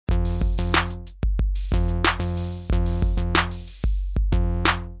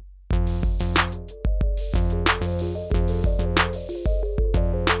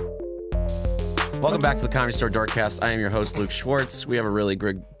Welcome back to the Comedy Store Doorcast. I am your host, Luke Schwartz. We have a really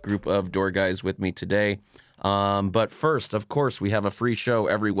great group of door guys with me today. But first, of course, we have a free show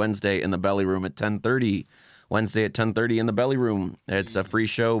every Wednesday in the Belly Room at 10:30. Wednesday at 10:30 in the Belly Room. It's a free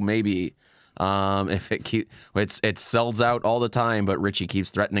show, maybe. If it sells out all the time, but Richie keeps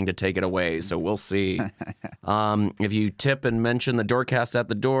threatening to take it away, so we'll see. If you tip and mention the Doorcast at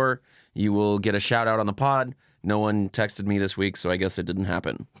the door, you will get a shout out on the pod. No one texted me this week, so I guess it didn't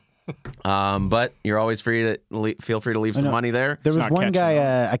happen. But you're always free to feel free to leave some money there. There was one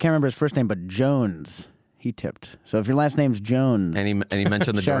guy, I can't remember his first name, but Jones. He tipped. So if your last name's Jones, and he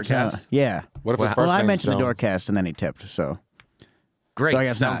mentioned the Doorcast. Yeah. What if his first name's I mentioned Jones? the Doorcast and then he tipped. So great. So I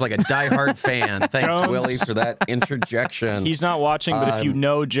guess sounds not. like a diehard fan. Thanks, Jones. Willie, for that interjection. He's not watching, but if you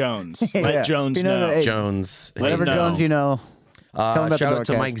know Jones, let Jones You know, know. hey, Jones. whatever know. Jones you know. Tell him about Shout the out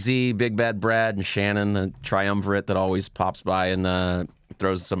to Doorcast. Mike Z, Big Bad Brad, and Shannon, the triumvirate that always pops by and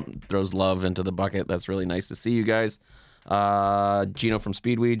throws love into the bucket. That's really nice to see you guys. Gino from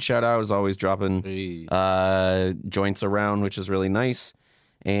Speedweed, shout out, is always dropping joints around, which is really nice.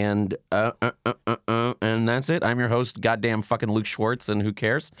 And that's it. I'm your host, goddamn fucking Luke Schwartz, and who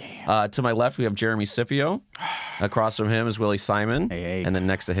cares? To my left, we have Jeremy Scippio. Across from him is Willie Simon. Hey. And then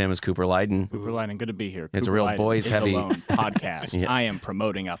next to him is Cooper Lyden. Cooper Lyden, good to be here. It's Cooper a real Lyden boys is heavy Alone podcast. Yeah. I am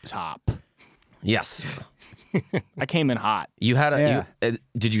promoting up top. Yes. I came in hot. You had Yeah.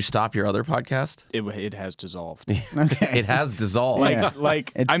 did you stop your other podcast? It has dissolved. It has dissolved.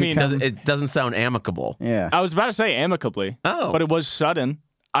 It's I mean, become- It doesn't sound amicable. Yeah. I was about to say amicably. Oh. But it was sudden.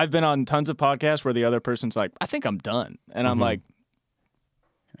 I've been on tons of podcasts where the other person's like, I think I'm done. And I'm like,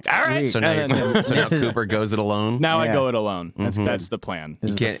 all right. Sweet. So now, And then- so now This is- Cooper goes it alone. now I Yeah. go it alone. That's the plan.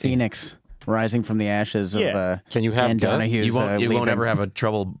 This is can't- the phoenix rising from the ashes of Yeah. Can you have Ann guests? Donahue's, You won't leaving. ever have a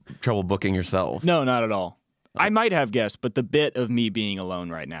trouble booking yourself. No, not at all. I might have guessed, but the bit of me being alone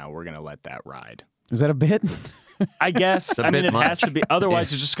right now, we're going to let that ride. Is that a bit? I guess. a I mean, bit it has much. to be.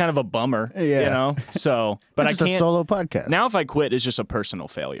 Otherwise, it's just kind of a bummer. Yeah. You know? So, but I It's a can't. solo podcast. Now, if I quit, it's just a personal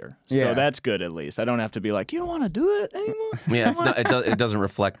failure. Yeah. So that's good at least. I don't have to be like, you don't want to do it anymore? Yeah, it doesn't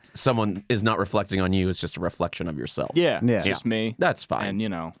reflect. Someone is not reflecting on you. It's just a reflection of yourself. Yeah. Yeah. It's just me. That's fine. And, you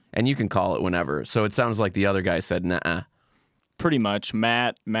know, And you can call it whenever. So it sounds like the other guy said, nah. pretty much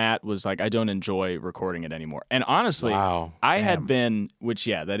Matt was like, I don't enjoy recording it anymore. And honestly, Wow. I had been, which,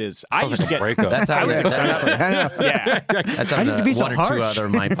 yeah, that is, I Sounds used like to a get, breakup. That's how I know. yeah, That's Why did you be so one or two harsh? other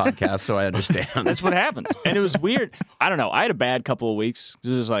of my podcasts, so I understand. that's what happens. And it was weird. I don't know. I had a bad couple of weeks. It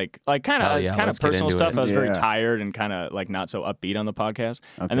was like kind Oh, of yeah, kind let's of get personal into stuff. it. I was very Yeah. tired and kind of like not so upbeat on the podcast.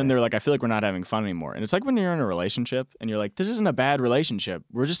 And then they're like, I feel like we're not having fun anymore. And it's like when you're in a relationship and you're like, this isn't a bad relationship.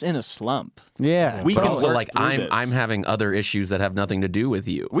 We're just in a slump. Yeah. We But can also, work like, through I'm this. having other issues that have nothing to do with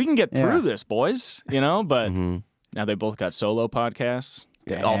you. We can get Yeah. through this, boys. You know, but Mm-hmm. now they both got solo podcasts.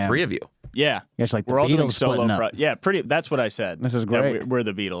 All Damn. three of you. Yeah. Yeah, it's like the We're all doing Beatles solo. splitting up. Yeah, pretty. That's what I said. This is that great. we're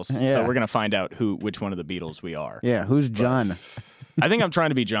the Beatles. Yeah. So we're gonna find out which one of the Beatles we are. Yeah, who's John? I think I'm trying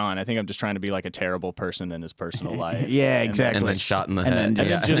to be John. I think I'm just trying to be like a terrible person in his personal life. Yeah, And exactly. And then shot in the And head. then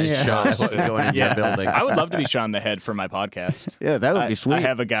yeah. just- and then shot going into Yeah. the building. I would love to be shot in the head for my podcast. Yeah, that would be sweet. I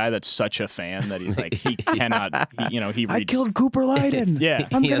have a guy that's such a fan that he's like, he cannot, he I reads. killed Cooper Lyden. Yeah.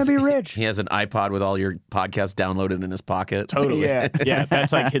 I'm He going has- to be rich. He has an iPod with all your podcasts downloaded in his pocket. Totally. Yeah. Yeah.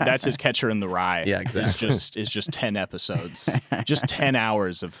 That's his catcher in the rye. Yeah, exactly. It's just 10 episodes. Just 10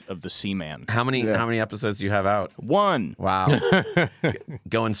 hours of the Seaman. How many episodes do you have out? One. Wow.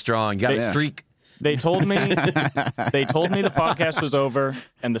 Going strong. You got a Yeah. streak. They told me the podcast was over,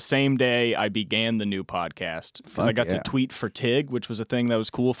 and the same day I began the new podcast because I got yeah. to tweet for Tig, which was a thing that was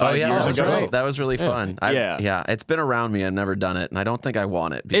cool Oh, 5 yeah. years That was, ago. really, that was really fun. Yeah. Yeah. It's been around me. I've never done it, and I don't think I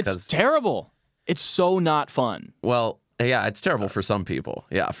want it because, It's terrible. It's so not fun. well, yeah, it's terrible for some people.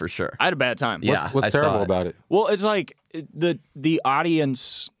 Yeah, for sure. I had a bad time. Yeah. I What's saw terrible it. about it? Well, it's like the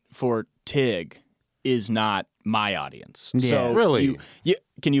audience for Tig is not my audience. Yeah. So Really?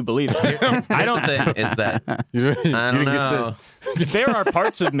 Can you believe it? I don't. The thing is that You didn't, I you don't didn't get know. There are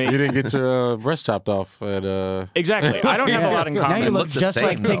parts of me. your, you didn't get your breast chopped off at Exactly. I don't have a lot in Now common. you look look the just same,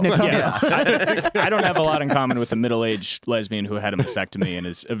 like Tig though. Notaro. I don't have a lot in common with a middle-aged lesbian who had a mastectomy and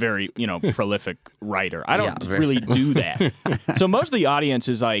is a very, prolific writer. I don't Yeah, very- really do that. So most of the audience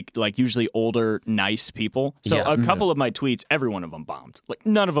is like usually older, nice people. So Yeah. a couple of my tweets, every one of them bombed. Like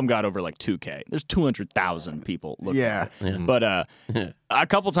none of them got over like 2K. There's 200,000 people looking Yeah. at it. But a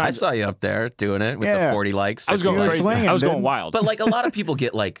couple I times saw you up there doing it with Yeah. the 40 likes. I was 50 going likes. crazy. swinging, I was going dude. wild. But like a lot of people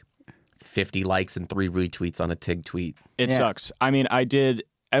get like 50 likes and 3 retweets on a Tig tweet. It Yeah. sucks. I mean, I did.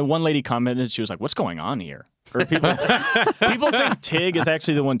 And one lady commented, she was like, "What's going on here?" Or people think Tig is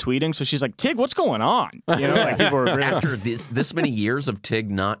actually the one tweeting, so she's like, Tig, what's going on? You know, like people are really... After this many years of Tig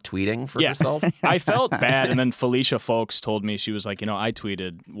not tweeting for herself? I felt bad, and then Felicia Folks told me, she was like, I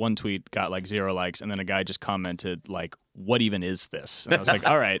tweeted, one tweet got like 0 likes, and then a guy just commented like, what even is this? And I was like,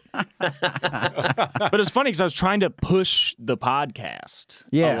 all right. But it's funny because I was trying to push the podcast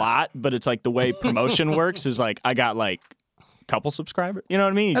a lot, but it's like the way promotion works is like I got like a couple subscribers. You know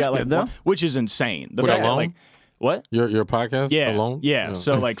what I mean? You That's got like good, though. which is insane. The With fact that, alone? like, what? Your podcast alone? Yeah.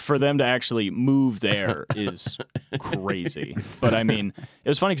 So like for them to actually move there is crazy. But I mean, it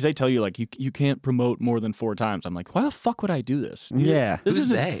was funny because they tell you like you can't promote more than 4 times. I'm like, why the fuck would I do this? Yeah. This Who's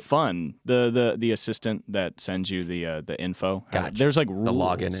isn't they? fun. The assistant that sends you the info. Gotcha. There's like rules. The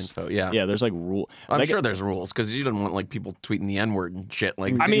login info, yeah. Yeah, there's like rule. I'm Like, sure there's rules because you don't want like people tweeting the N-word and shit.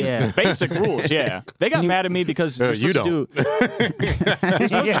 Like, I mean, Yeah. basic rules. Yeah, they got mad at me because you don't.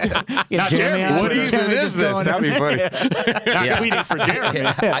 Yeah, Jeremy, on What Twitter, even Jeremy is just this? going- That'd be funny. not tweeting for Jeremy.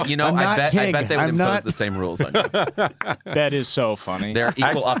 I'm I not bet Tig. they would I'm impose not- the same rules on you. That is so funny. They're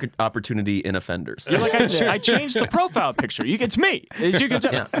equal opportunity in offenders. You're like, I changed the profile picture. It's me. As you can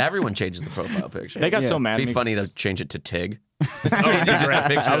tell. Yeah, everyone changes the profile picture. They got Yeah. so mad at It'd me. be funny to change it to Tig.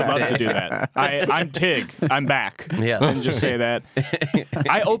 I would love to do that. I'm Tig. I'm back. Yes. And just say that.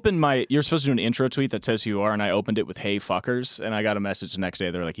 I opened you're supposed to do an intro tweet that says who you are, and I opened it with "Hey fuckers," and I got a message the next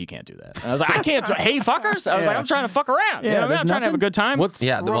day. They're like, "You can't do that." And I was like, "I can't. Hey fuckers." I was like, "I'm trying to fuck around. Yeah, I'm there's trying to have a good time." What's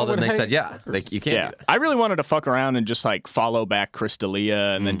Yeah, well, wrong then with they hate? said, yeah, you can't Yeah, do that. I really wanted to fuck around and just like follow back Chris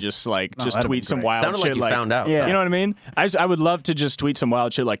D'Elia and then just like just that'd be tweet some great. wild Sounded shit. like you found out. Yeah. You know what I mean? I would love to just tweet some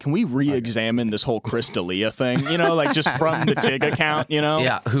wild shit like, can we re-examine this whole Chris D'Elia thing? You know, like just from the Tig account. You know?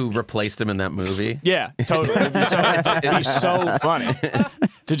 Yeah, who replaced him in that movie? Yeah, totally. It'd be so funny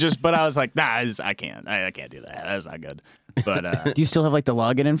to just. But I was like, nah, I can't. I can't do that. That's not good. But Do you still have like the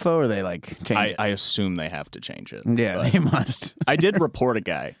login info, or they like change it? I assume they have to change it. Yeah, But they must. I did report a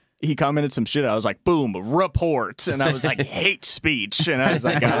guy. He commented some shit. I was like, boom, report. And I was like, hate speech. And I was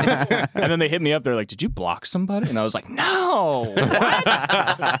like, and then they hit me up. They're like, did you block somebody? And I was like, no. What?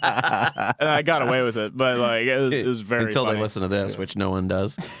 And I got away with it. But like, it was very Until funny. they listen to this, which no one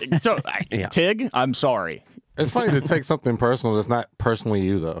does. So, Yeah. Tig, I'm sorry. It's funny to take something personal that's not personally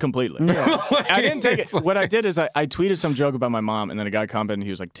you, though. Completely. I didn't take it. What I did is I tweeted some joke about my mom, and then a guy commented, and he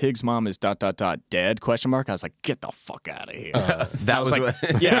was like, Tig's mom is ... dead, ? I was like, get the fuck out of here. That was like,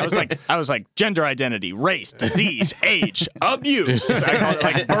 what, yeah, I was like, gender identity, race, disease, age, abuse. I call it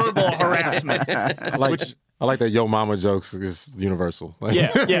like verbal harassment. I like that yo mama jokes is universal. Like,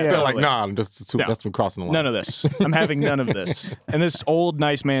 Yeah, they're like, totally. nah, that's too crossing the line. None of this. I'm having none of this. And this old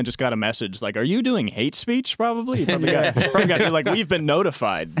nice man just got a message like, "Are you doing hate speech?" Probably. He probably got like, "We've been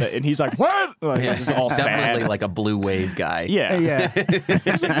notified." And he's like, "What?" Like, just all definitely sad. like a blue wave guy. Yeah. Yeah,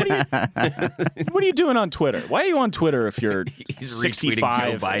 He was like, what are you doing on Twitter? Why are you on Twitter if you're He's 65?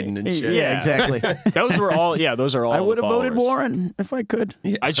 retweeting Joe Biden and shit. yeah, exactly. Those are all. Yeah, those are all. I the would have voted followers. Warren if I could.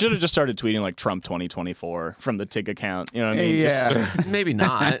 I should have just started tweeting like Trump 2024 from the Tig account. You know what I mean? Yeah, Maybe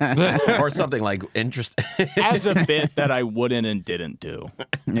not. Or something like interesting. As a bit that I wouldn't and didn't do.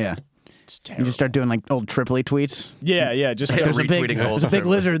 yeah. It's You terrible. just start doing like old Tripoli tweets. Yeah. Just There's start a big- There's a big Tripoli.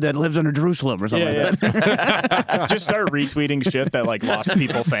 lizard that lives under Jerusalem or something like that. Yeah. Just start retweeting shit that like lost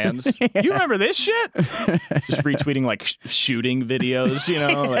people fans. You remember this shit? Just retweeting like shooting videos, you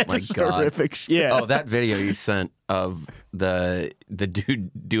know? Like, My Just God. horrific shit. yeah. Oh, that video you sent of the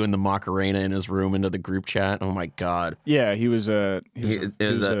dude doing the Macarena in his room into the group chat. Oh my God. Yeah, he was a It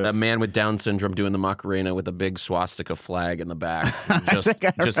was a man with Down syndrome doing the Macarena with a big swastika flag in the back,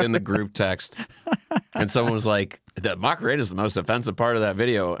 just in the group text. And someone was like, "The Macarena is the most offensive part of that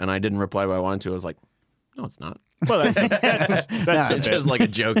video," and I didn't reply what I wanted to. I was like, "No, it's not." well, that's the bit. Just like a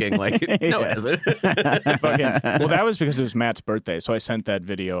joking, like, "No, it isn't." Well, that was because it was Matt's birthday, so I sent that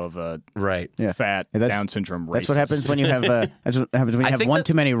video of a Right. Yeah. fat Yeah, that's- Down syndrome racist. That's what happens when you have. That's what happens when you I have think one that-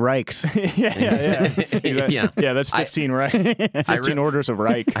 too many Reichs. Yeah, that's 15 Reich. 15 orders of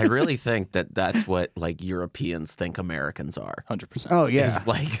Reich. I really think that that's what like Europeans think Americans are. 100%. Oh yeah. It's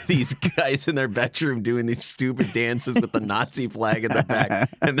like these guys in their bedroom doing these stupid dances with the Nazi flag in the back,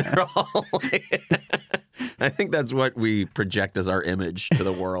 and they're all like, I think that's what we project as our image to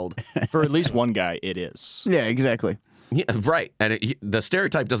the world. For at least one guy, it is. Yeah, exactly. Yeah, right. And the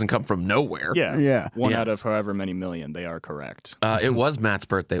stereotype doesn't come from nowhere. Yeah. Yeah. One Yeah. out of however many million. They are correct. It was Matt's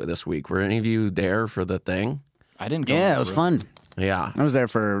birthday this week. Were any of you there for the thing? I didn't go. Yeah, in it the was room. fun. Yeah. I was there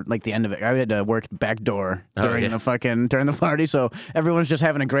for like the end of it. I had to work back door during during the party, so everyone's just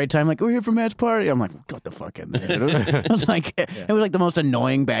having a great time. Like, we're here for Matt's party. I'm like, got the fuck in there. It was like the most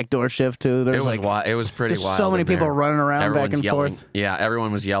annoying backdoor shift too. There was it was pretty wild. So many people running around Everyone's back and yelling. forth. Yeah,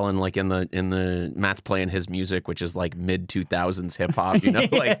 everyone was yelling like in the Matt's playing his music, which is like mid 2000s hip hop. You know,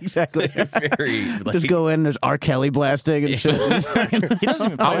 like exactly. Very. Like, Just go in. There's R. Kelly blasting and shit. He doesn't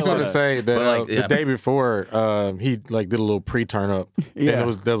even I was play going to say that the day before, he like did a little pre-turn up. Yeah.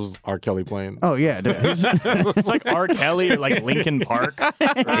 And that was R. Kelly playing. Oh yeah, dude. It's like R. Kelly or like Linkin Park.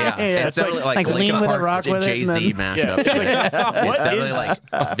 yeah, it's definitely like Lean Linkin with a Park, Rock with it, Jay-Z and then- mashup. Yeah. It's like, It's definitely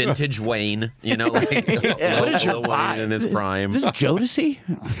like vintage Wayne, you know, like What is your Lil Wayne vibe? in his prime. Is this Jodeci?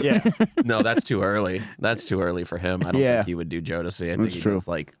 Yeah. No, that's too early. That's too early for him. I don't Yeah. think he would do Jodeci. I think That's he true. does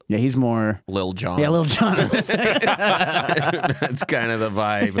like Yeah, he's more. Lil Jon. Yeah, Lil Jon. That's kind of the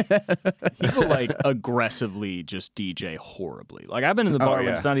vibe. He will like aggressively just DJ horribly. Like I've been in the bar when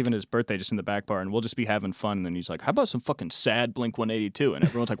yeah. it's not even his birthday, just in the back bar, and we'll just be having fun. And then he's like, "How about some fucking sad Blink 182?" And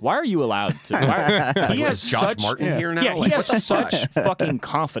everyone's like, "Why are you allowed to?" He has Is Josh such, Martin here now? Yeah, Like, he has what the such fuck? fucking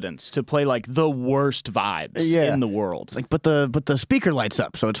confidence to play like the worst vibes Yeah. in the world. Like, but the speaker lights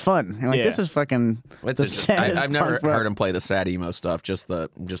up, so it's fun. You're like, Yeah. this is fucking. What's the it? saddest I've never punk rock. heard him play the sad emo stuff. Just the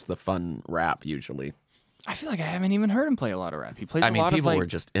fun rap usually. I feel like I haven't even heard him play a lot of rap. He plays I a mean, lot people of like were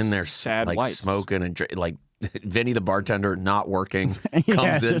just in there sad like whites. smoking and like Vinny the bartender not working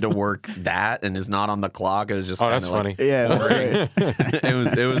comes in to work that and is not on the clock. It was just That's kinda funny. Yeah, that's great.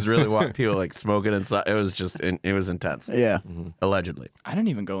 it was really wild. People like smoking inside. It was just it was intense. Yeah. Allegedly. I didn't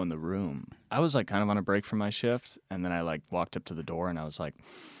even go in the room. I was like kind of on a break from my shift, and then I like walked up to the door, and I was like,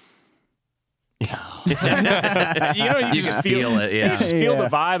 you know, You can feel it, yeah. You just feel Yeah. the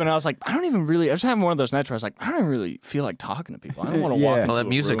vibe, and I was like, I was having one of those nights where I was like, I don't really feel like talking to people. I don't want to walk Yeah. into Well, that a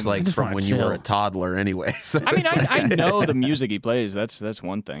music's room. like just from wanna when you were chill. a toddler anyway. So I mean, I know the music he plays. That's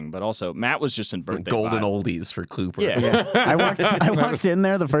one thing, but also Matt was just in birthday golden vibe. oldies for Cooper. Yeah. I walked in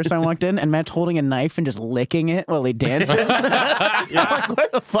there the first time I walked in, and Matt's holding a knife and just licking it while he dances. I'm like, where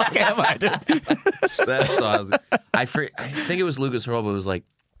the fuck am I, dude? That's awesome. I think it was Lucas Robo who was like,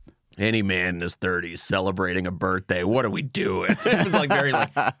 any man in his 30s celebrating a birthday, what are we doing? It was like very like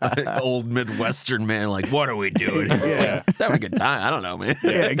old Midwestern man, like, what are we doing? Yeah. Like, having a good time. I don't know, man.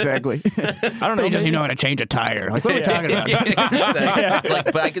 Yeah, exactly. I don't know. He doesn't maybe- know how to change a tire. Like, what are we talking about? It's like,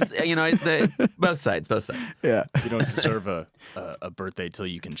 but I can, you know, both sides. Yeah. You don't deserve a birthday till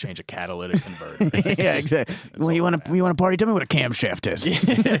you can change a catalytic converter. Yeah, exactly. Well, you want to party? Tell me what a camshaft is.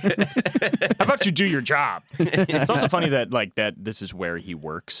 How about you do your job? It's also funny that this is where he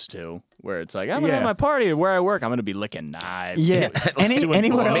works too, where it's like, I'm gonna have Yeah. my party where I work. I'm gonna be licking knives. Yeah. Anywhere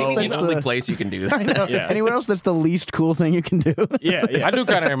else Maybe that's the only the, place you can do I that. know. Yeah. Anywhere else that's the least cool thing you can do. Yeah, yeah. I do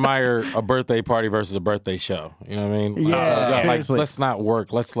kind of admire a birthday party versus a birthday show. You know what I mean? Yeah, like seriously. let's not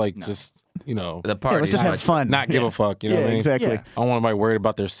work. Let's like just The Yeah, party let's just have fun. not give a fuck. You know yeah, what I mean? exactly. Yeah. I don't want anybody worried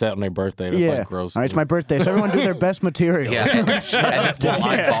about their set on their birthday. That's Yeah. like gross. All right, it's my birthday, so everyone do their best material. Yeah, and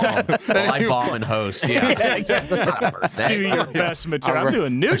while I bomb and host. Yeah, exactly. Not a birthday. Do your best material. I'm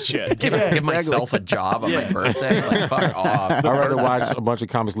doing new shit. Give exactly. myself a job on my birthday. Like, fuck off. I'd rather watch a bunch of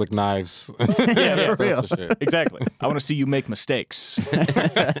comics lick knives. Yeah, yeah. That's real. the shit. Exactly. I want to see you make mistakes.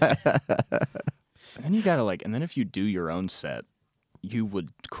 And then you gotta and then if you do your own set, you would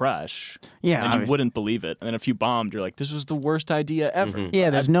crush. Yeah, And you obviously. wouldn't believe it. And then if you bombed, you're like, this was the worst idea ever.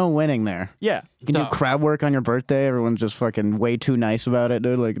 Yeah, there's no winning there. Yeah. You can do crowd work on your birthday. Everyone's just fucking way too nice about it,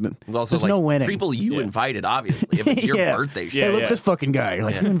 dude. Like, It's also there's like no winning. people you invited, obviously. If it's your Yeah. birthday Yeah, hey, look show. at this fucking guy. You're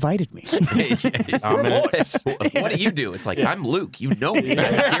like, you invited me. We're boys. What do you do? It's like, I'm Luke. You know me. I'm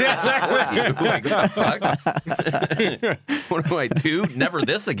here to support you. Like, what the fuck? What do I do? Never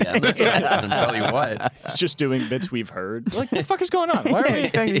this again. That's what I'm tell you what. It's just doing bits we've heard. Like, what the fuck is going on? Why are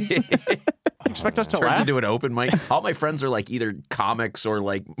we expect us to Turns laugh? into an open mic. All my friends are like either comics or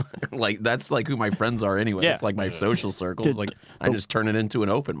like that's like who my friends are anyway. Yeah. It's like my social circles. Dude, Like I just turn it into an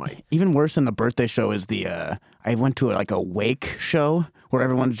open mic. Even worse than the birthday show is the I went to a wake show where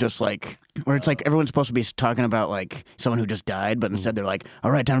everyone's just like where it's like everyone's supposed to be talking about like someone who just died, but instead they're like,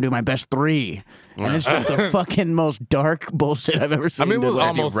 all right, time to do my best three. And it's just the fucking most dark bullshit I've ever seen. I mean, it was dude.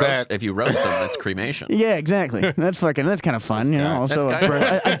 almost that. If you roast them, that's cremation. Yeah, exactly. That's kind of fun, you know. Also,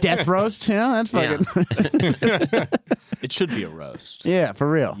 that's a death roast, you know, that's fucking. It should be a roast. Yeah, for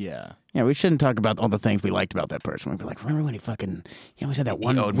real. Yeah. Yeah, we shouldn't talk about all the things we liked about that person. We'd be like, remember when he always had that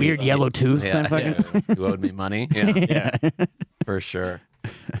one owed me weird money. yellow tooth? Yeah, That fucking... You owed me money. Yeah, Yeah. for sure.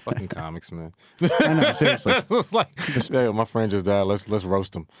 Fucking comics, man. I know, seriously. It's like, yeah, my friend just died. Let's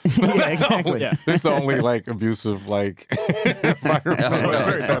roast him. Yeah, exactly. Yeah. It's the only like abusive like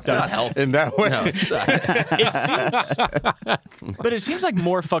It's not healthy. in that way. No, it's not. It seems, but it seems like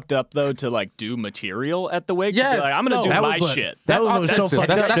more fucked up though to like do material at the wake. Yes. Like, I'm gonna do that my was what- shit. That was so autism. fucked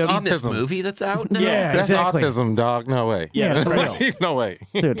That's- up. that's dude. Seen this autism. movie that's out now? Yeah, That's exactly. autism, dog. No way. Yeah, it's real. No way.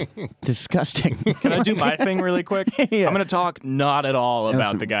 Dude, disgusting. Can I do my thing really quick? Yeah. I'm gonna talk not at all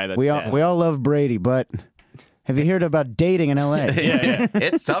about the guy that's we dead. all love Brady, but have you heard about dating in L.A.? yeah.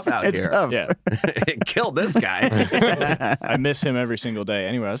 It's tough out It's here. tough. Yeah. It killed this guy. I miss him every single day.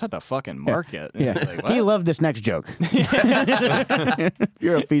 Anyway, I was at the fucking market. Yeah. Like, what? He loved this next joke.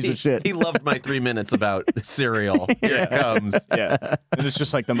 You're a piece of shit. He loved my 3 minutes about cereal. Here it comes. Yeah. And it's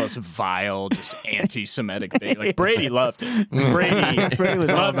just like the most vile, just anti-Semitic thing. Like Brady loved it. Brady was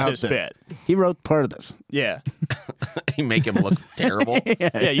all loved about this this. bit. He wrote part of this. Yeah. You make him look terrible.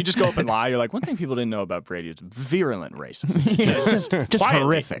 Yeah, you just go up and lie. You're like, one thing people didn't know about Brady is virulent racist. Just Quietly,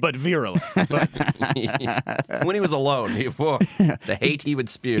 horrific. but virulent. But When he was alone, the hate he would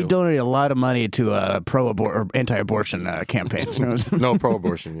spew. He donated a lot of money to or anti-abortion campaigns. No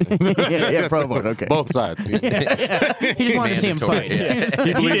pro-abortion. yeah, pro-abortion. Okay. Both sides. He just wanted to see him Mandatory, fight. yeah.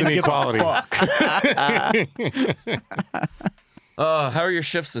 He believes in didn't give a equality. How are your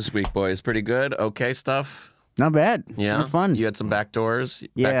shifts this week, boys? Pretty good? Okay stuff? Not bad. Yeah? Not fun. You had some backdoors?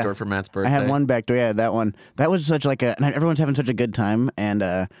 Yeah. Backdoor for Matt's birthday? I had one backdoor. Yeah, that one. That was such like a. And everyone's having such a good time, and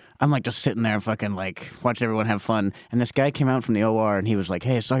I'm like just sitting there, fucking like watching everyone have fun. And this guy came out from the OR, and he was like,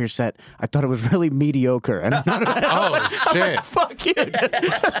 "Hey, I saw your set. I thought it was really mediocre." And I'm like, Oh shit. fuck you. Dude.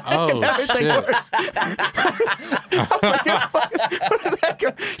 Oh Everything shit. worse.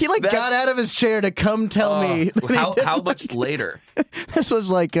 He like got out of his chair to come tell me. How much later? This was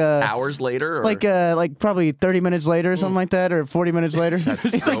like Hours later? Or? like probably 30 minutes later or something like that, or 40 minutes later.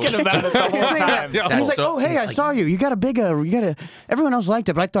 thinking about it the whole time. He was like, so- "Oh, hey, I saw you. You got a big, everyone else liked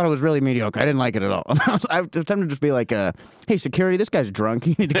it, but I thought it was really mediocre. I didn't like it at all." I was tempted to just be like, "Hey, security, this guy's drunk.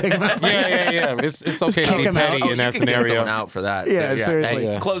 You need to kick him out." Yeah. It's okay to kick be him out. petty Oh, in that you can get someone scenario. out for that. Yeah, seriously.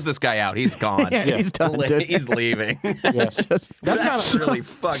 Hey, Yeah. close this guy out. He's gone. Yeah, he's done, dude. He's leaving. That's That's really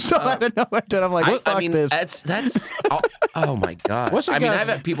fucked So I up. don't know what, dude. I'm like, fuck I mean, this. that's oh my god. What's your I mean, guys- I've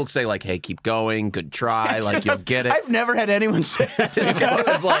had people say like, "Hey, keep going, good try, like you'll get it." I've never had anyone say that. This guy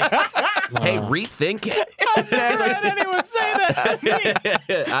was like, "Hey, rethink it." I've never had anyone say that to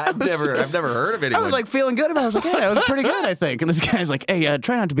me. I've never heard of I anyone. was like feeling good about it. I was like, "Hey, that was pretty good, I think." And this guy's like, "Hey,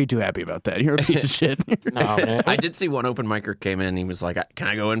 try not to be too happy about that. You're a piece of shit." No, man. I did see one open micer came in. He was like, "Can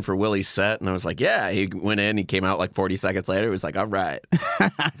I go in for Willie's set?" And I was like, "Yeah." He went in. He came out like 40 seconds later. He was like, "All right."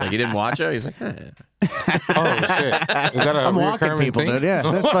 He's like, "You didn't watch it?" He's like, "Eh." Oh shit. Is that a I'm walking reoccurring people, thing? dude. Yeah,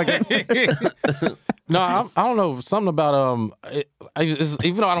 that's fucking. No, I don't know. Something about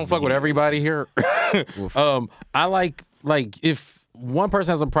even though I don't fuck with everybody here, I like if one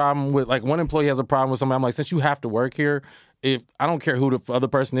person has a problem with one employee has a problem with somebody, I'm like, since you have to work here, if I don't care who the other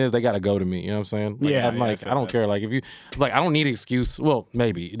person is, they got to go to me. You know what I'm saying? Yeah, I'm like, I don't care. Like if you I don't need an excuse. Well,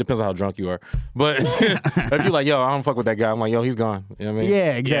 maybe it depends on how drunk you are. But if you're like, yo, I don't fuck with that guy, I'm like, yo, he's gone. You know what I mean?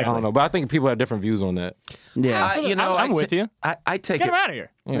 Yeah, exactly. I don't know, but I think people have different views on that. Yeah, You know, I'm with you. I take Get it. him out of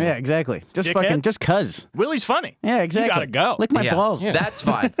here. yeah, exactly. Just Dickhead. fucking, just cuz. Willie's funny. Yeah, exactly. You gotta go. Lick my Yeah, balls. that's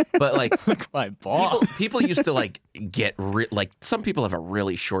fine. But like, My ball. people used to like get like some people have a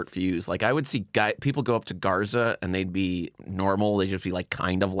really short fuse. Like I would see people go up to Garza and they'd be normal. They'd just be like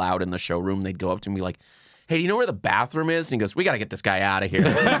kind of loud in the showroom. They'd go up to me like, "Hey, do you know where the bathroom is?" And he goes, "We got to get this guy out of here."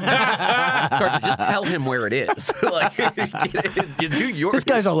 Garza, just tell him where it is. Like, you do your. This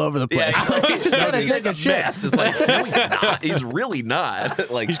guy's all over the place. Yeah, He's just gotta take a shit. mess. It's like, no, he's not. He's really not.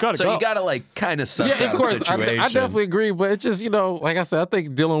 Like, He's gotta so go. you gotta like kind of suss Yeah, out of course. the I situation. definitely agree, but it's just, like I said, I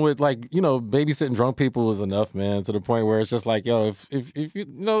think dealing with babysitting drunk people is enough, man, to the point where it's just like, yo, if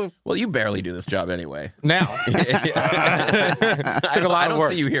you Well, you barely do this job anyway. now. I a lot of don't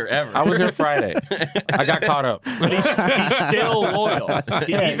work. see you here ever. I was here Friday. I got caught up. But he's still loyal.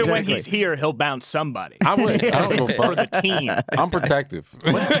 Even when exactly. he's here, he'll bounce somebody. I would. I don't give a For the fuck. team. I'm protective.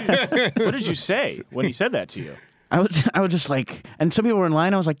 What did you say when he said that to you? I was just like, and some people were in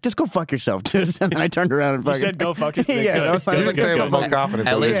line. I was like, "Just go fuck yourself, dude." And then I turned around and You fucking said go fuck yourself. Yeah, Good. I was like, You didn't say it with more confidence.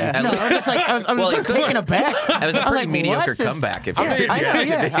 At though, least- did you? Yeah, no, I was just like, I was Well, just it like could- taken aback. It was a I pretty like, mediocre what's this? comeback. If Yeah, you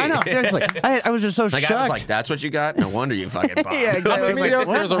I know, seriously. I was just so Like, shocked. I was like, "That's what you got? No wonder you fucking bombed." Yeah, exactly. I I mean, was like, mediocre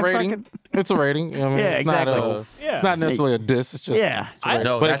what? is a I rating. fucking- It's a rating. I mean, Yeah, it's not exactly. it's not necessarily a diss. It's just Yeah.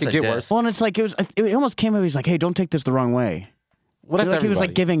 No, but it that's could a get diss. worse. Well, and it's like it almost came out. He's like, "Hey, don't take this the wrong way." Well, that's Like he was like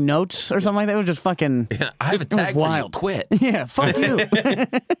everybody. giving notes or something like that. It was just fucking. I have a It was tag for you. wild. Quit. Yeah, fuck you.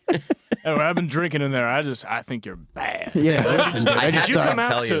 Oh, I've been drinking in there. I think you're bad. Yeah, listen, dude, I Did had you to come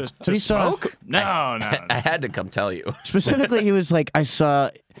tell out you. to He saw- smoke? No. I had to come tell you. specifically, he was like, I saw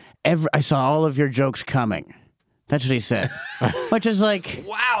all of your jokes coming. That's what he said. Which is like,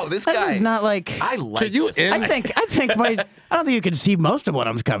 Wow, this that guy. is not like. I like you this end- guy. I don't think you can see most of what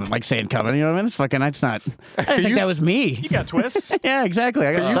I'm saying coming. You know what I mean? That's not. I didn't think that was me. You got twists? Yeah, exactly.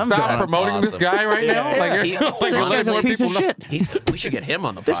 I got You some stop going. promoting this awesome. guy right now? Yeah. Like, He- you're, like, This you're guy's letting a more piece people of know. shit. We should get him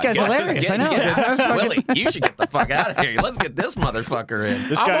on the This podcast. guy's hilarious. I know. Willie, you should get the fuck out of here. Let's get this motherfucker in.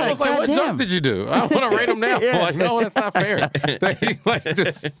 This I guy, was like, what goddamn. jokes did you do? I want to rate him now. Yeah. Like, no, that's not fair. Like,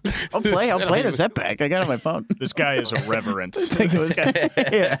 just, I'll play the setback. I got it on my phone. this guy is irreverent.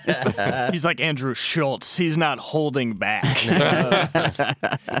 Yeah. He's like Andrew Schultz. He's not holding back.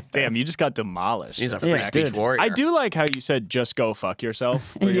 Damn, you just got demolished. He's a free Yeah, speech dude. warrior. I do like how you said just go fuck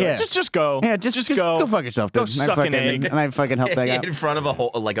yourself. Where you're Yeah. like, just go. Yeah, just go. Go fuck yourself, dude. Go suck an egg. And I fucking helped that out. in front of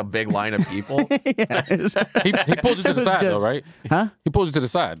a big line of people. Yeah. he pulled you to the was side, though, just- right? Huh? He pulled you to the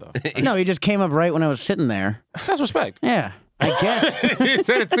side, though. No, he just came up right when I was sitting there. That's respect. Yeah, I guess. He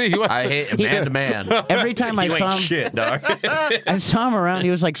said it to you. I hate man to man. Every time I You saw ain't him, shit, dog. I saw him around. He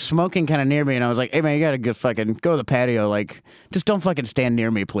was like smoking kind of near me, and I was like, "Hey man, you gotta go fucking go to the patio. Like, just don't fucking stand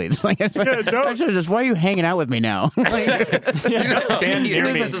near me, please." Like, I should have just. Why are you hanging out with me now? Like, Stand You near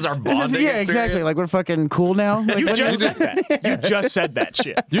think me. this is our just- bonding yeah, exactly. experience? Like we're fucking cool now. Like, You what do just said that. You just said that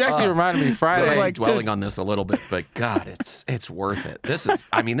shit. You actually reminded me Friday. I'm like, dwelling dude. on this a little bit, but God, it's worth it. This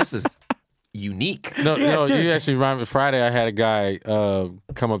is unique. No, dude. you actually remind me. Friday, I had a guy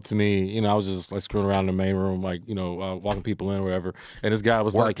come up to me. You know, I was just like screwing around in the main room, like walking people in or whatever. And this guy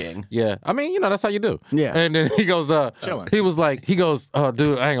was Working. like, "Yeah, I mean, that's how you do." Yeah. And then he goes, Chilling. he goes,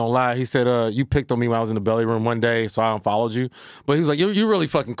 "Dude, I ain't gonna lie." He said, "You picked on me when I was in the belly room one day, so I unfollowed you." But he was like, "You're really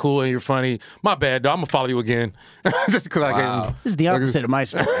fucking cool and you're funny. My bad, though. I'm gonna follow you again, just because I Wow. gave him." This is the opposite of my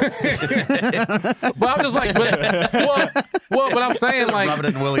story. But I'm just like, but I'm saying like, Rub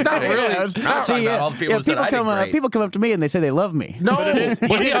it in Willie's not face. really. I'm talking about all the people who said I did great. people come up to me and they say they love me. No, But it is- but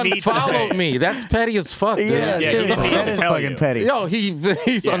he he didn't need to say unfollowed it. me. That's petty as fuck. Dude. Yeah, Yeah, seriously, he needs that to is tell fucking you. petty. Yo,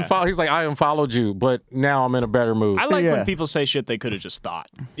 he's Yeah. unfollowed. He's like, I unfollowed you, but now I'm in a better mood. I like Yeah. when people say shit they could have just thought.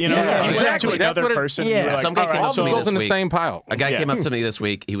 You know, Yeah, you went up exactly. to That's another what it- person. yeah. And you're like, Some guy all right, came All up to this me goes this in the week. same pile. A guy Yeah. came up to me this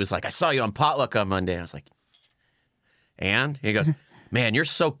week. He was like, "I saw you on potluck on Monday." I was like, "And?" He goes, "Man, you're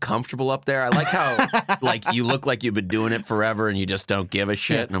so comfortable up there. I like how like you look like you've been doing it forever and you just don't give a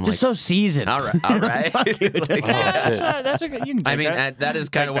shit." And I'm Just like, so seasoned. "All right, all right." Like, that's a good. You can I take mean, that. that is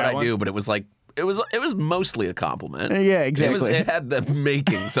kind of Take what that I one. do, but it was like it was mostly a compliment. Yeah, exactly. It had the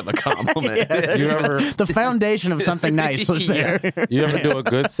makings of a compliment. You ever The foundation of something nice was there. you ever do a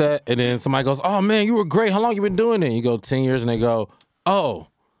good set and then somebody goes, "Oh man, you were great. How long you been doing it?" You go 10 years, and they go, "Oh,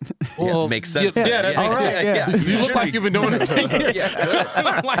 well, makes sense. Yeah, that All makes right, sense. yeah. You look like you've been doing it 10 years.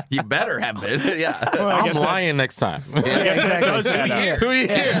 Yeah, good. You better have been. Yeah. I'm lying next time. Yeah, exactly. 2 years. 2 years.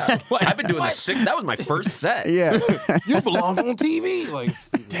 Yeah. I've been doing this 6. That was my first set. Yeah. You belong on TV. Like,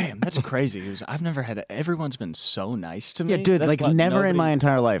 Damn, that's crazy. I've never had. Everyone's been so nice to me. Yeah, dude, That's like what never in nobody- my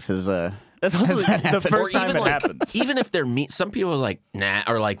entire life has That's also has that the happened. first time it like, happens. even if they're mean, some people are like, nah,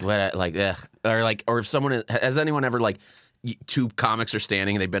 or like, or if someone has anyone ever like, two comics are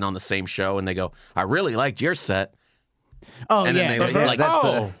standing and they've been on the same show and they go, "I really liked your set," Oh and yeah, then they yeah, like, that's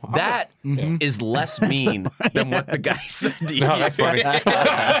 "Oh, that is less mean than what the guy said to you." no, that's funny. Back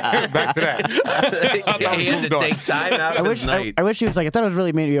to that. He had to moved on. take time out I of wish his night. I wish he was like, I thought it was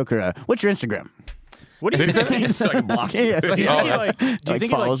really mediocre. What's your Instagram? What do you think? So I can block Yeah, you. it's like, Do you Oh, think he, that's- like, do you like, think he, like,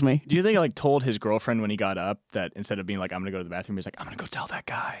 follows me. Do you think he like told his girlfriend when he got up that instead of being like, "I'm gonna go to the bathroom," he's like, "I'm gonna go tell that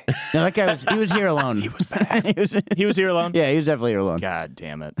guy." No, that guy he was here alone. He was bad. He was here alone. Yeah, he was definitely here alone. God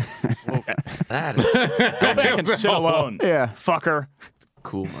damn it! That is Go back and sit alone. Yeah. Fucker.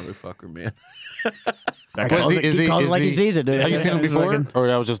 cool, motherfucker, man. He calls it, he calls it like he sees it, dude. Have you seen him He's before? fucking- Or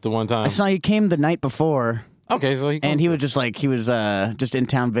that was just the one time? I saw he came the night before, Okay, so he and he was just like, he was just in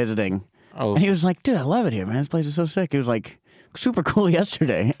town visiting. Oh, And he was like, dude, I love it here, man. This place is so sick. He was like, super cool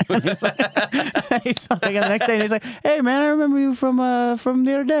yesterday. And he's like, he saw the next day, and he's like, hey, man, I remember you from the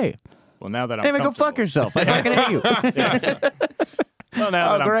other day. Well, now that I'm Hey, man, go fuck yourself. I fucking hate you. Well,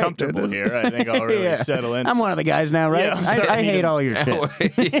 now that I'm great, comfortable dude. here, I think I'll really Yeah. settle in. I'm one of the guys now, right? Yeah, I'm starting I to hate need all your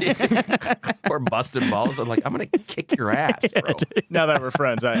shit. Or busting balls. I'm like, I'm gonna kick your ass, bro. Now that we're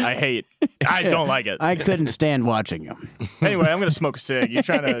friends, I don't like it. I couldn't stand watching you. Anyway, I'm gonna smoke a cig. You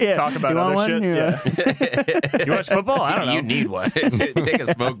trying to Yeah. talk about You want other one? shit? Yeah. You watch football? I don't know. You need one. Take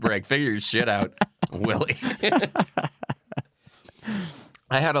a smoke break. Figure your shit out, Willie.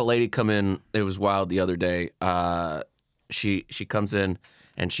 I had a lady come in. It was wild the other day. she comes in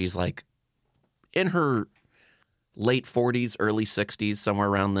and she's like in her late 40s, early 60s, somewhere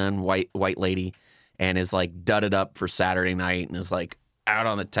around then, white lady, and is like dudded up for Saturday night and is like out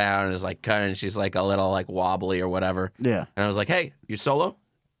on the town and is like kind of, she's like a little like wobbly or whatever. Yeah. And I was like, hey, you solo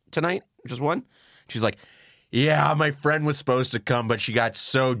tonight? Just one? She's like, yeah, my friend was supposed to come, but she got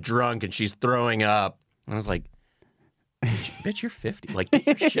so drunk and she's throwing up. And I was like, bitch, you're 50. Like,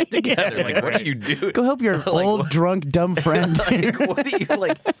 get your shit together. Like, what are you doing? Go help your Like, old, what- drunk, dumb friend. Like, what are you,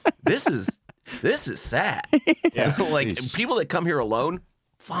 like, this is sad. Yeah. Like, people that come here alone,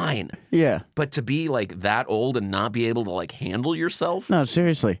 fine. Yeah. But to be, like, that old and not be able to, like, handle yourself. No,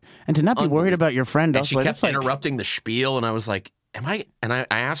 seriously. And to not be worried about your friend. And Also, she like, kept that's like, interrupting the spiel, and I was like, I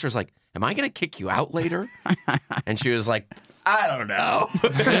asked her, I was like, am I going to kick you out later? And she was like, I don't know.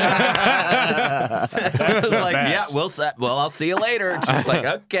 I was like, yeah, I'll see you later. And she was like,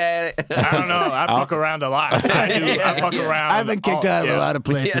 okay. I don't know. I fuck around a lot. I do. I fuck around. I've been kicked out of a lot of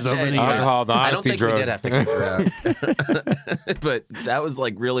places over the years. Alcohol, the I don't honesty think drug. we did have to kick her out. But that was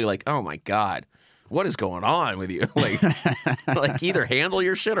like really like, oh my God, what is going on with you? Like either handle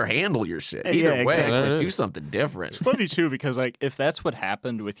your shit or handle your shit. Either Yeah, way, exactly. like, do something different. It's funny too because like if that's what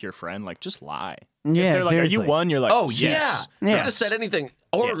happened with your friend, like just lie. If Yeah, they're like, seriously. are you one? You're like, Oh yes. yeah, Yes. could have said anything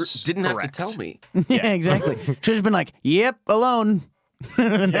or Yes, didn't correct. have to tell me. Yeah, exactly. Should have been like, yep, alone.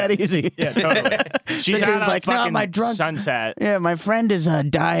 That easy. Yeah, totally. She's Because, out on like, no, fucking my drunk- Sunset. Yeah, my friend is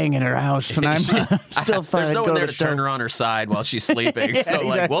dying in her house, and I'm still fine. There's no go one there to to turn her on her side while she's sleeping. Yeah, So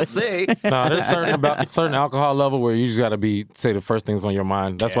like, we'll see. No, there's certain alcohol level where you just got to say the first things on your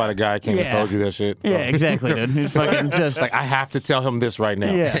mind. That's why the guy came and Yeah. told you that shit. Yeah, exactly, dude. He's fucking just Like, I have to tell him this right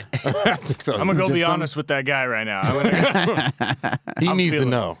now. yeah. I have to tell I'm gonna him. go be honest with that guy right now. He needs to feeling-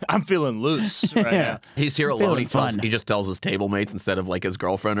 know. I'm feeling loose right Yeah. now. He's here alone. Feeling fun. He just tells his table mates instead of like his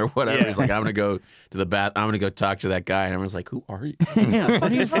girlfriend or whatever. Yeah. He's like, I'm gonna go to the bath. I'm gonna go talk to that guy. And everyone's like, who are you? Yeah,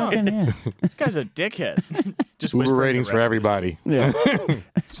 what are you fucking? Yeah. This guy's a dickhead. Just Uber whispering ratings the for rest. everybody. Yeah.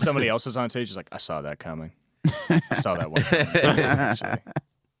 Somebody else is on stage. He's like, I saw that coming. I saw that one. Actually.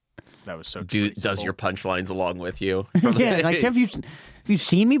 That was so. Dude does traceable. your punchlines along with you. Yeah, like have you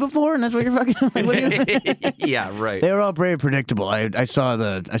seen me before? And that's what you're fucking like. What are you? Yeah, right. They were all very predictable. I saw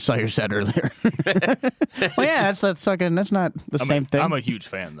your set earlier. Well, yeah, that's fucking. That's not the same thing. I'm a huge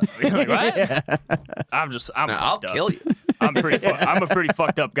fan though. You're like, what? I'm No, I'll fucked up. kill you. I'm I'm a pretty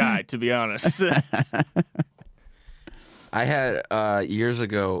fucked up guy, to be honest. I had years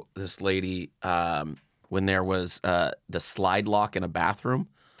ago this lady when there was the slide lock in a bathroom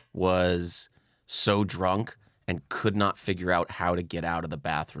was so drunk and could not figure out how to get out of the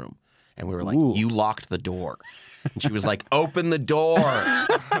bathroom. And we were like, you locked the door. And she was like, open the door.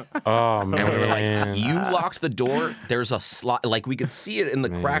 Oh, man. And we were like, you locked the door? There's a slide. Like, we could see it in the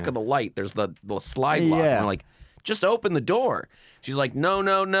crack of the light. There's the slide lock. Yeah. And we're like, just open the door. She's like,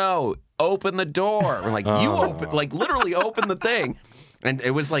 no. Open the door. We're like, you open, like, literally open the thing. And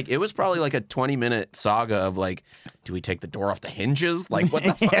it was probably like a 20-minute saga of like, do we take the door off the hinges? Like, what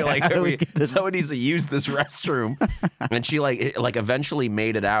the fuck? Yeah, Like, how do we get this- someone needs to use this restroom. And she like eventually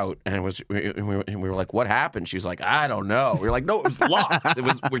made it out, and we were like, what happened? She was like, I don't know. We were like, no, it was locked.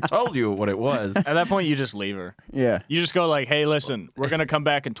 We told you what it was. At that point, you just leave her. yeah. You just go like, hey, listen, we're gonna come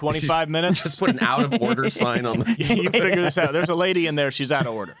back in 25 minutes. Just put an out of order sign on the You figure this out. There's a lady in there. She's out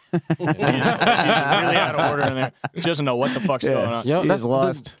of order. She's really out of order in there. She doesn't know what the fuck's going on. Yo, She's that's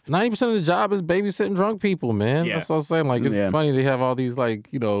lost. 90% of the job is babysitting drunk people, man. Yeah. That's what I'm saying. Like, it's Yeah. funny to have all these, like,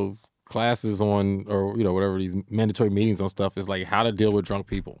 classes on, or, whatever, these mandatory meetings on stuff. Is like how to deal with drunk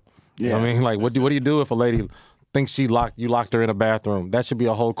people. You know what I mean? Like, what do you do if a lady thinks you locked her in a bathroom? That should be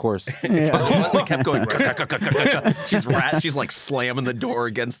a whole course. They kept going. She's like slamming the door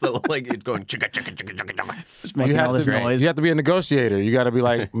against the like. It's going. Just making all this noise. You have to be a negotiator. You got to be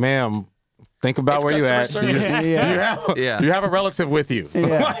like, ma'am, think about It's where you at. customer You, service. Yeah. you have a relative with you.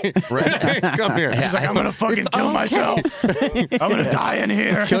 Yeah. Come here. He's like, I'm gonna fucking kill myself. I'm gonna die in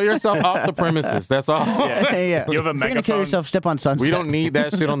here. Kill yourself off the premises. That's all. Yeah. You have a You're gonna kill megaphone yourself. Step on sunset. We don't need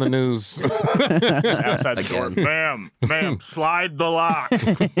that shit on the news. just outside the door. Again. Ma'am, slide the lock.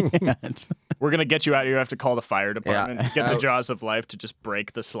 We're gonna get you out here. You have to call the fire department. Get the jaws of life to just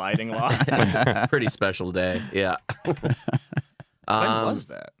break the sliding lock. Pretty special day. Yeah. When was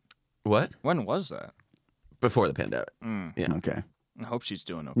that? What? When was that? Before the pandemic. Okay. I hope she's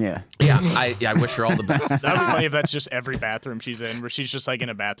doing okay. Yeah. Yeah, I wish her all the best. That would be funny if that's just every bathroom she's in, where she's just like in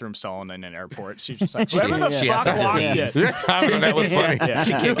a bathroom stall in an airport. She's just like, whoever the She has fuck a locked disease. it. That was funny. Yeah.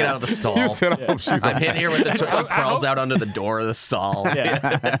 She can't get out of the stall. You said, I hope she's I'm in here with the she I crawls hope- out under the door of the stall.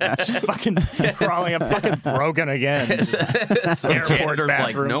 Yeah. She's fucking crawling. I'm fucking broken again. Some Airport janitor's like,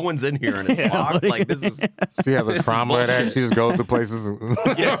 bathroom. no one's in here and it's locked. Like this is She has a trauma with that. She just goes to places.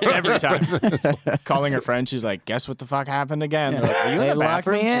 Yeah, every time. Calling her friend, she's like, guess what the fuck happened again? They're like, are you They in the locked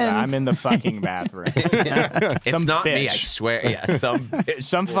bathroom? me She's like, in. I'm in the fucking bathroom. it's Some not me, I bitch. swear. Yeah,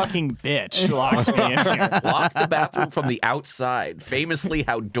 Some fucking bitch locks me in here. lock the bathroom from the outside. Famously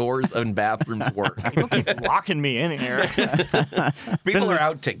how doors and bathrooms work. Don't keep locking me in here. People are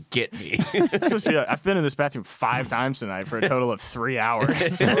out to get me. It's supposed to be like, I've been in this bathroom 5 times tonight for a total of 3 hours.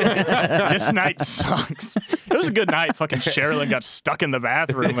 This night sucks. It was a good night. Fucking Sherilyn got stuck in the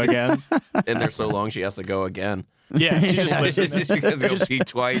bathroom again. In there so long she has to go again. Yeah, she just lives in there. She has to go pee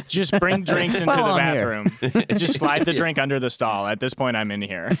twice. Just bring drinks into While the I'm here. bathroom. Just slide the drink under the stall. At this point, I'm in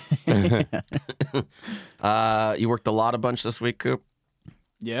here. You worked a lot a bunch this week, Coop?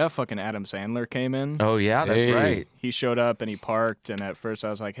 Yeah, fucking Adam Sandler came in. Oh yeah, that's Hey. right. He showed up and he parked, and at first I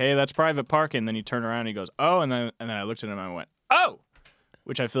was like, "Hey, that's private parking." And then he turned around and he goes, "Oh," and then I looked at him and I went, "Oh,"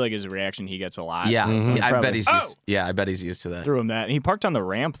 which I feel like is a reaction he gets a lot. Yeah, I Probably. bet he's Oh! used, yeah, I bet he's used to that. Threw him that, and he parked on the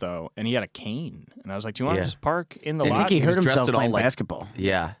ramp though, and he had a cane, and I was like, "Do you want to Yeah. just park in the I lot?" think he was hurt dressed himself in all, playing like- basketball.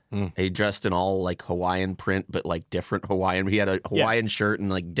 Yeah, he dressed in all like Hawaiian print, but like different Hawaiian. He had a Hawaiian shirt and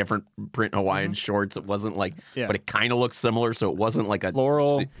like different print Hawaiian shorts. It wasn't like, Yeah. but it kind of looked similar, so it wasn't like a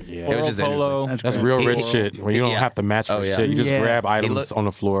Floral, It floral was just polo. That's great. real He- rich shit where you don't Yeah. have to match for Oh, yeah. shit. You just Yeah. grab items look- on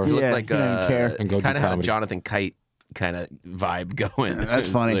the floor. He looked Yeah, like he didn't care. And go do kind of had a comedy. Jonathan Kite kind of vibe going. That's It was,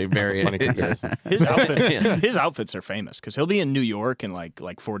 funny. like, very Funny comparison. His outfits are famous because he'll be in New York in like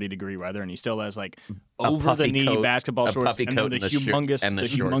 40-degree weather, and he still has like over the puffy knee coat- basketball a shorts, puffy and coat then the and the shirt- humongous and the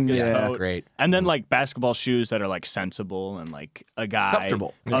shorts. humongous Yeah, coat, that's great. and then like basketball shoes that are like sensible and like a guy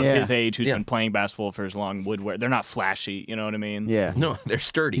Comfortable. of Yeah. his age who's Yeah. been playing basketball for as long would wear. They're not flashy, you know what I mean? Yeah. No, they're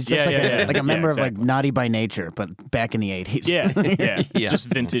sturdy. He's just Yeah, like, yeah, a, yeah. like a member of like exactly. Naughty by Nature, but back in the 80s. Yeah, yeah, Yeah. just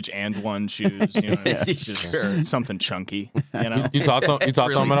vintage and one shoes, you know, just Sure. something chunky, you know. You talked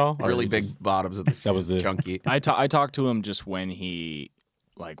to him at all? Or Really you big just- bottoms of That was the- chunky. I talked to him just when he,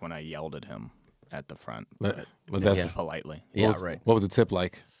 like when I yelled at him at the front, but Was that? Yeah. politely. Yeah, what was, right. What was the tip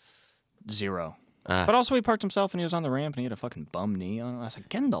like? 0. Ah. But also he parked himself and he was on the ramp and he had a fucking bum knee on. I was like,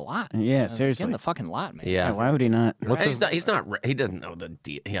 get in the lot. Yeah, I was like, seriously. Get in the fucking lot, man. Yeah. Why would he not? What's He's his, not. He's not. He doesn't know the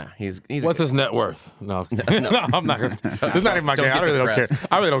deal. Yeah. He's. what's his net worth? No, no, I'm not gonna. It's not even my Don't game. I get really don't care. depressed.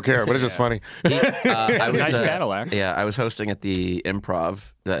 I really don't care. But it's just funny. I was, Nice Cadillac. Yeah, I was hosting at the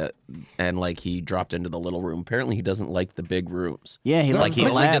Improv, and like he dropped into the little room. Apparently, he doesn't like the big rooms. Yeah, he Like he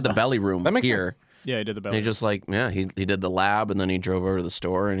loves only the did the lab. belly room That makes here. sense. Yeah, he did the And belly. he just like, yeah, he did the lab, and then he drove over to the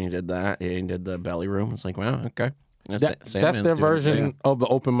store, and he did that. He did the belly room. It's like, wow, okay. That's their version of the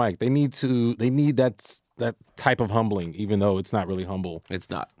open mic. They need that type of humbling, even though it's not really humble. It's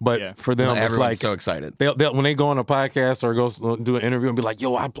not. But Yeah. for them, it's Everyone's like so excited. they'll when they go on a podcast or go do an interview and be like,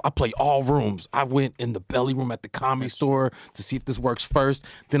 "Yo, I play all rooms. I went in the belly room at the Comedy Store to see if this works first.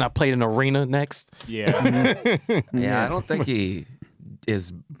 Then I played an arena next." yeah. Yeah, I don't think he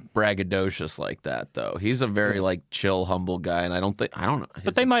is braggadocious like that, though. He's a very like chill, humble guy, and I don't know.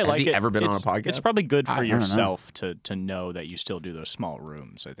 But they might has like he it. ever been on a It's- podcast? It's probably good for don't know. yourself to know that you still do those small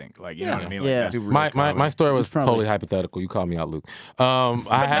rooms, I think. Like, you know what I mean? Like, Yeah. that's- Do real My comedy. story was Probably. totally hypothetical. You called me out, Luke.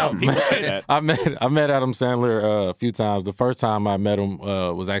 I have people say that. I met Adam Sandler a few times. The first time I met him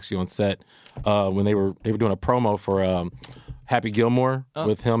was actually on set when they were doing a promo for Happy Gilmore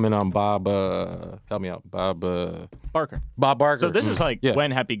with him and Bob. Help me out, Bob Barker. Barker. So this is like Yeah.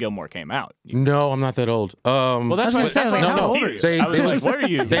 when Happy Gilmore came out. No, I'm not that old. Well, that's I why was gonna say, like, I was how old are confused. you? I was They- like, what are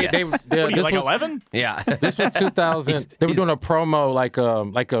you? they- What are you, this like was- 11? Yeah. This was 2000. They were doing a promo like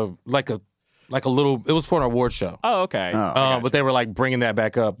a little. It was for an award show. Oh, okay. But they were like bringing that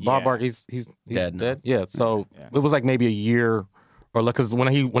back up. Bob Yeah. Barker, he's Dead now. Yeah. So Yeah. it was like maybe a year, or like because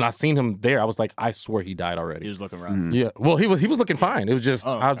when I seen him there, I was like, I swear he died already. He was looking rough. Yeah. Well, he was looking fine. It was just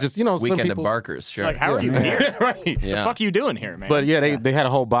Oh, I okay. just some Weekend people, at Barker's, sure. Like, how are you here? right. The Yeah. fuck are you doing here, man? But yeah, they had a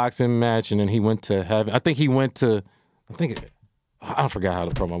whole boxing match, and then he went to heaven. I don't forget how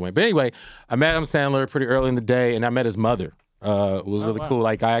the promo went. But anyway, I met Adam Sandler pretty early in the day, and I met his mother. It was really cool.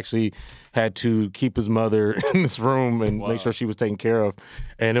 Like I actually had to keep his mother in this room and make sure she was taken care of.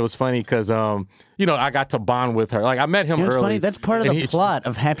 And it was funny because, I got to bond with her. Like I met him You know, it's early. funny. That's part of the plot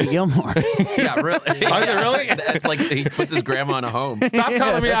of Happy Gilmore. Yeah, really. Oh, is it really? It's like he puts his grandma in a home. Stop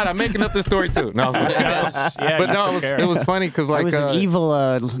calling me out. I'm making up this story too. No, it was funny because I like was an evil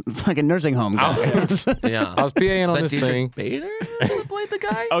fucking nursing home guy. Yeah. I was PAing on this Dietrich thing. Bader who played the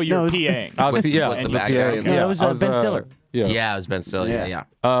guy? Oh, you're No, PAing. I was, With the the bad PA. guy. Yeah, it was Ben Stiller. Yeah, it was Ben Stiller. Yeah.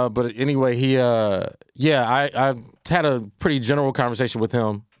 But anyway, I had a pretty general conversation with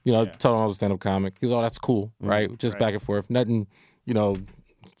him. Told him I was a stand-up comic. He was, oh, that's cool, right? Just back and forth. Nothing,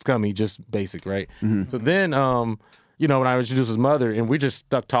 scummy, just basic, right? So then, when I introduced his mother, and we just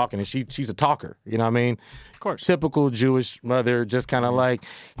stuck talking, and she's a talker, you know what I mean? Of course. Typical Jewish mother, just kind of like,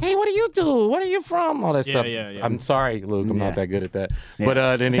 hey, what do you do? Where are you from? All that stuff. Yeah. I'm sorry, Luke, I'm not that good at that.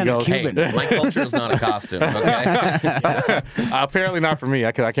 But then he Kinda goes, Cuban. Hey, my culture is not a costume, okay? apparently not for me.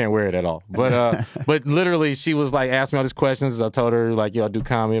 I can't wear it at all. But but literally, she was like asking me all these questions. I told her like, I do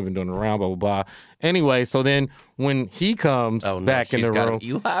comedy. I've been doing it around, blah blah blah. Anyway, so then when he comes back in the room,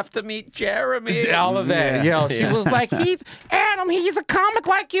 you have to meet Jeremy. all of that. She was like, he's a comic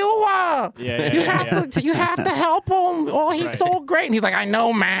like you are. You have to help him. Oh, he's so great. And he's like, I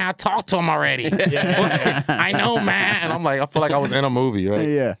know, man. I talked to him already. I know, man. And I'm like, I feel like I was in a movie, right?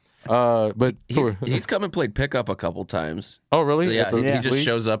 Yeah. But He's come and played pickup a couple times. oh, really? Yeah, he just league?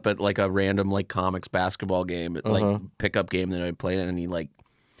 shows up at like a random like comics basketball game, like pickup game that I played in, and he like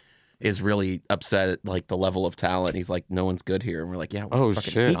is really upset at like the level of talent. He's like, no one's good here, and we're like, yeah. Oh,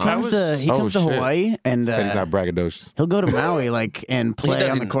 fucking shit. He comes to shit. Hawaii and Said he's not braggadocious. he'll go to Maui and He play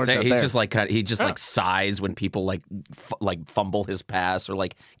doesn't on the even courts say- out he's there. just like like sighs when people like fumble his pass or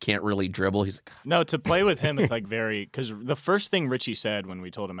like can't really dribble. He's like, No, to play with him is like very because the first thing Richie said when we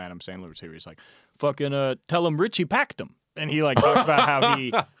told him Adam Sandler was here, he's like, "Fucking tell him Richie packed him," and he like talked about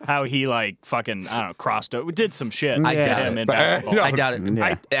how he like fucking I don't know crossed over, did some shit. I to doubt him it. in basketball. I doubt it.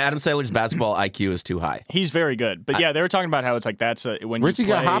 Yeah. Adam Sandler's basketball IQ is too high. He's very good, but yeah, they were talking about how it's like that's when Richie you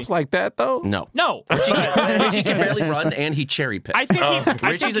play, got hops like that though. No. No, Richie can barely run, and he cherry picks. I think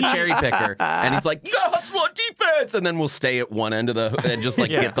Richie's a cherry picker, and he's like, "You gotta hustle on defense," and then we'll stay at one end of the and just like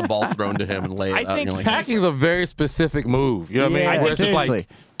get the ball thrown to him and lay it I up. think And you're like, Packing's a very specific move. You know what I mean? Yeah, Where it's just seriously.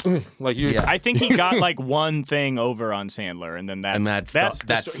 like you. Yeah. I think he got like one thing over on Sandler, and then that's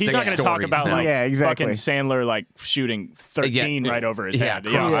he's not going to talk stories about now. like Yeah, exactly. fucking Sandler like shooting 13 right over his head.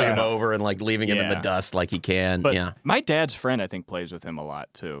 crossing Yeah. him over and like leaving him in the Yeah. dust like he can. But yeah, my dad's friend, I think, plays with him a lot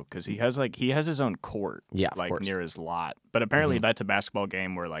too, because he has his own court, Yeah, of like course. near his lot. But apparently, that's a basketball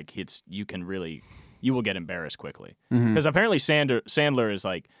game where like you will get embarrassed quickly, because apparently Sandler is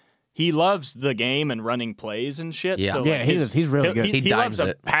like. He loves the game and running plays and shit. Yeah. so, Yeah, like, he's really good. He He dives loves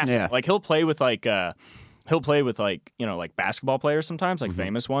it. a passing. Yeah. Like he'll play with like like basketball players sometimes, like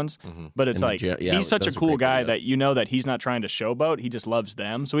famous ones. But it's In the like gym. Yeah, he's such a those are cool great guy videos. that you know that he's not trying to showboat. He just loves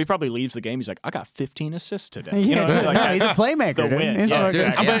them. So he probably leaves the game. He's like, I got 15 assists today. You know what I mean? Like, no, he's a that's playmaker. the dude. win. He's Yeah, fucking-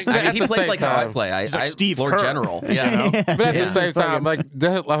 dude. I'm Yeah. like- but I at mean, he the plays same like how I time- play. He's like I Steve floor Kerr. general. Yeah. But at the Yeah. same time, like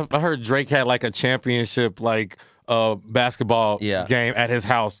I heard Drake had like a championship like basketball game at his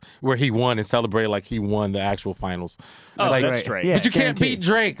house where he won and celebrated like he won the actual finals. Oh, like, that's Drake. Yeah. but you can't beat guaranteed.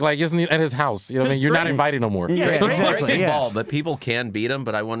 Drake like isn't he at his house? You know what I mean? You're not Drake- invited no more. Yeah, Drake exactly. can Yeah. ball, but people can beat him.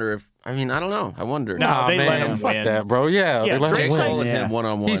 But I wonder if I don't know. I wonder. No, Nah, they let man, him fuck win. that, bro. Yeah, Yeah, they let him Drake's J. win. Cole and Yeah. him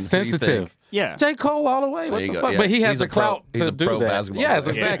one-on-one. He's sensitive. Yeah. J. Cole all the way. What There you the go, fuck? yeah. But he has He's the a pro- clout he's to a do pro that. basketball Yes,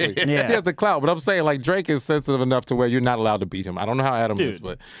 player. exactly. Yeah. He has the clout. But I'm saying like Drake is sensitive enough to where you're not allowed to beat him. I don't know how Adam is, Dude.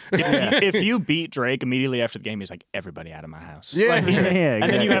 but If you beat Drake immediately after the game, he's like, everybody out of my house. Yeah. Like, he's like- Yeah,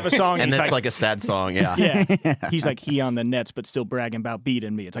 And then you have a song And he's that's like a sad song. Yeah. yeah. He's like, he on the Nets, but still bragging about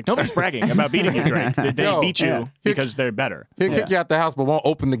beating me. It's like, nobody's bragging about beating you, Drake. They Yo, beat you yeah. because they're better. he'll kick you out the house, but won't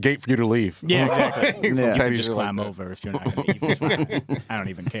open the gate for you to leave. Yeah, exactly. Some Yeah. You petty can just shit like climb that. over if you're not going to eat. I don't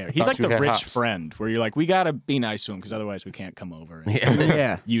even care. He's Thought like you the had rich hops. friend where you're like, we got to be nice to him because otherwise we can't come over. And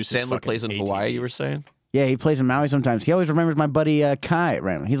Yeah. use his Sandler fucking plays in 18. Hawaii. You were saying? Yeah, he plays in Maui sometimes. He always remembers my buddy Kai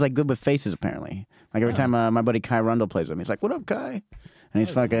randomly. He's like good with faces apparently. Like every time my buddy Kai Rundle plays with him, he's like, "What up, Kai?" And he's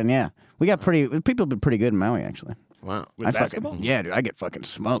fucking We got people been pretty good in Maui actually. Wow. With basketball? Yeah, dude, I get fucking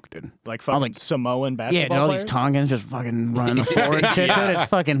smoked, dude. Like fucking like- Samoan Yeah, basketball dude, all players? these Tongans just fucking running the floor and shit,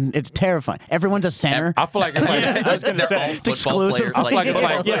 dude. It's terrifying. Everyone's a center. I feel like it's like I was going to They're all say. football exclusive. players. I Like, feel like it's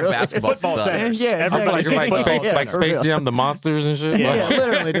football like- player yeah, basketball football sucks. centers. Yeah, I feel like Everybody's it's like exactly. Space, Yeah, like for Space real. Jam, the monsters and shit. Yeah. Yeah,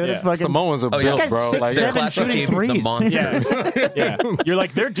 literally, dude. It's fucking. Samoans are Oh, yeah. built, That bro. guy's Like, 6'7", Classic shooting team, the threes. Monsters. Yeah. You're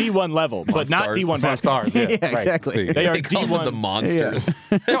like, they're D1 level, but not Monstars. D1 basketball. stars. Yeah, Yeah, right. exactly. See. They are He calls them D1. the Monsters.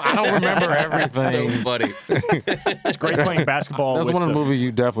 No, I don't remember So everything. funny. It's great playing basketball. That's with one of the movies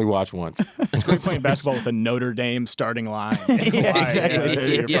you definitely watch once. It's great playing basketball with a Notre Dame starting line.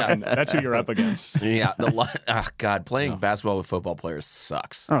 That's who you're up against. Yeah, God, playing basketball with football players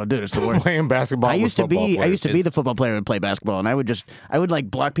sucks. Oh, dude, it's the worst. Playing basketball I used with to football be players. the football player who would play basketball, and I would like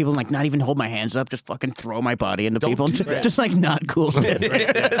block people and like not even hold my hands up, just fucking throw my body into people, just like not cool shit.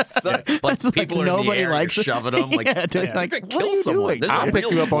 Like people are in the nobody air, likes you're it. shoving them. Like, Yeah, dude, like, you're gonna what are kill you someone. doing? This is I'll a pick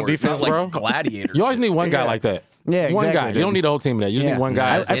real you up on sport, defense, not bro. like gladiators. You always need one guy like that. Yeah, one exactly, guy. You don't need a whole team of that. You just need one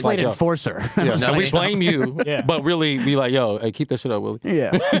guy. I It's played yo, enforcer. and we blame you, Yeah. but really be like, yo, hey, keep that shit up, Willie.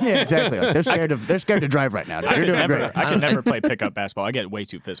 yeah, exactly. Like, they're scared to drive right now. Dude. You're doing great. I can never play pickup basketball. I get way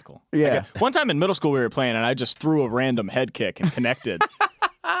too physical. Yeah. One time in middle school we were playing, and I just threw a random head kick and connected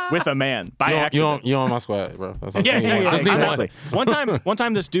with a man by accident. You on my squad, bro. That's Yeah, just need exactly. one. One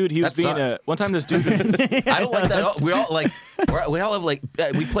time, this dude, he was That being sucks. one time this dude was, I don't like that. We all have like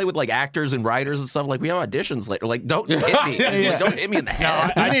we play with like actors and writers and stuff. Like we have auditions later. Like don't hit me. Like, don't hit me in the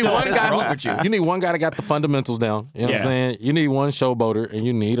head. You need one guy with you. You need one guy that got the fundamentals down. You know what I'm saying? You need one showboater, and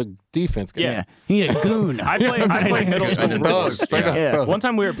you need a defense guy. Yeah, you need a goon. I played middle school. Thug, straight up. Yeah. One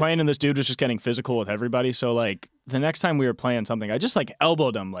time we were playing and this dude was just getting physical with everybody. So like the next time we were playing something, I just like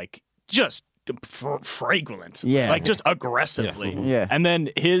elbowed him like just fragrant. Yeah. Like just aggressively. Yeah. And then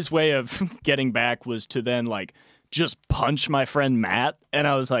his way of getting back was to then like just punch my friend Matt. And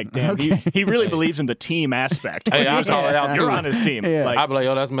I was like, damn, he really believed in the team aspect. Hey, I'll call it out You're too. on his team. Yeah. Like, I'd be like,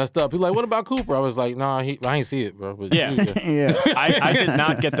 yo, that's messed up. He's like, what about Cooper? I was like, nah, I ain't see it, bro. But Yeah. Yeah. I did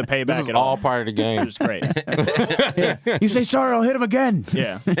not get the payback this is at all all. part of the It game. was great. You say sorry, I'll hit him again.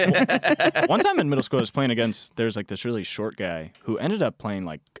 Yeah. One time in middle school, I was playing against, there's like this really short guy who ended up playing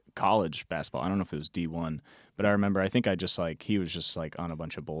like college basketball. I don't know if it was D1, but I remember, I think I just like, he was just like on a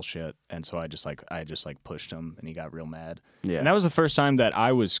bunch of bullshit. And so I just pushed him and he got real mad. Yeah. And that was the first time that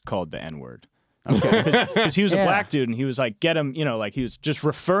I was called the N-word. Because he was a black dude and he was like, get him, like he was just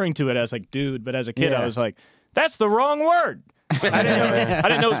referring to it as like dude. But as a kid, I was like, that's the wrong word. I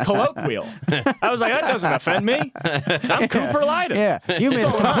didn't know it was colloquial. I was like, that doesn't offend me. I'm Cooper Lyden. Yeah, you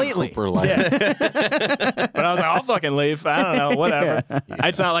missed completely. Cooper, like, But I was like, I'll fucking leave. I don't know, whatever.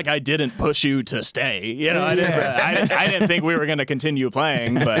 It's not like I didn't push you to stay. I didn't think we were going to continue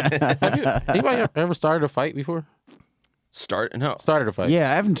playing. But anybody ever started a fight before? Started a fight.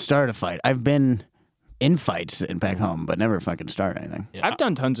 Yeah, I haven't started a fight. I've been in fights back home, but never fucking started anything. I've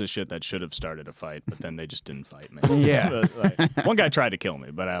done tons of shit that should have started a fight, but then they just didn't fight me. Yeah. But, like, one guy tried to kill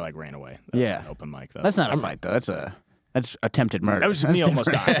me, but I like ran away. That was an open mic though. That's not a fight though. That's attempted murder. That was That's me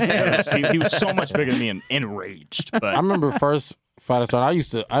almost different. dying. He was so much bigger than me and enraged. But I remember first fight I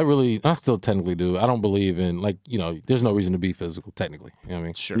started. I still technically do. I don't believe in there's no reason to be physical technically. You know what I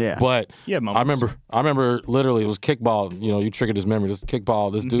mean? sure. Yeah. But Yeah, I remember literally it was kickball. You triggered this memory. This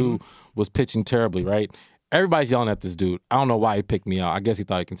kickball. This dude was pitching terribly, right? Everybody's yelling at this dude. I don't know why he picked me out. I guess he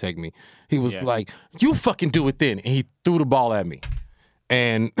thought he can take me. He was like, you fucking do it then. And he threw the ball at me.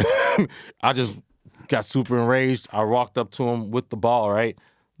 And I just got super enraged. I walked up to him with the ball, right?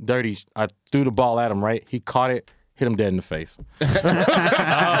 Dirty. I threw the ball at him, right? He caught it, hit him dead in the face.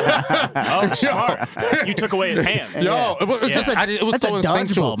 Oh, smart. You took away his hands. Yo, it was just it was that's so a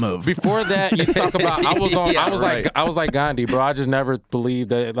instinctual. dodgeball move. Before that, you talk about I was on. Yeah, I was like Gandhi, bro. I just never believed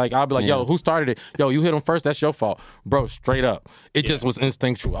that. Like I'd be like, yo, who started it? Yo, you hit him first. That's your fault, bro. Straight up, it just was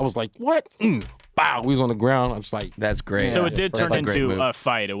instinctual. I was like, what? Bow. We was on the ground. I'm just like, That's great. So it did turn That's a great into move. a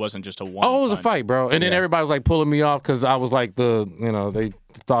fight. It wasn't just a one. oh, it was a punch. fight, bro. And then everybody was like pulling me off because I was like they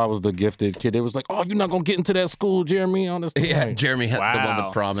thought I was the gifted kid. It was like, oh, you're not gonna get into that school, Jeremy. On this. Yeah, Like, Jeremy had the one Wow.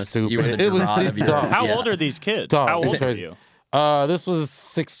 that promised. Stupid. You were the It was Gerard of your dumb. How yeah. old are these kids? Dog, How it's old are crazy. you? This was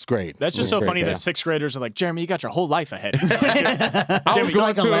 6th grade. That's just so Sixth funny grade, that 6th graders are like, Jeremy, you got your whole life ahead. I was Jeremy, going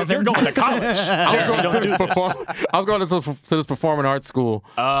like to 11? You're going to college. Jeremy, don't do this. I was going to this performing arts school,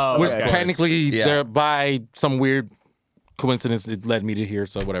 Oh, which okay. technically, Yeah. there by some weird coincidence, it led me to here.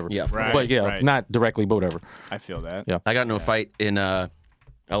 So whatever. Yeah, of Right. But yeah, right. not directly, but whatever. I feel that. Yeah. I got into a fight in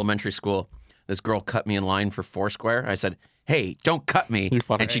elementary school. This girl cut me in line for Foursquare. I said, hey, don't cut me.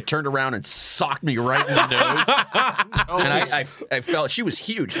 fucking- And she turned around and socked me right in the nose. And I felt she was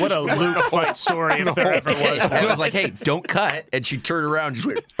huge. What a Luke fight story if there ever was. And I was like, hey, don't cut. And she turned around and just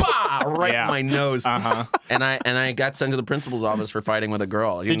went, bah, right in my nose. Uh-huh. And I got sent to the principal's office for fighting with a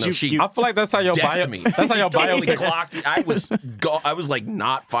girl. Even Did though you- she you- I feel like that's how your decked bio. me. That's how your bio. totally clocked me. I was like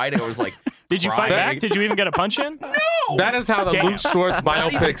not fighting. I was like, Did you fight crying. back? Did you even get a punch in? That is how the Damn. Luke Schwartz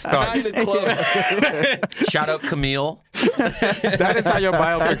biopic Not starts. even close. Shout out Camille. That is how your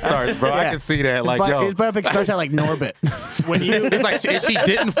biopic starts, bro. I can see that. Like, his biopic starts out like Norbit. When you it's like she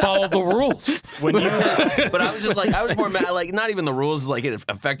didn't follow the rules. when you But I was just like, I was more mad. Like, not even the rules. Like, it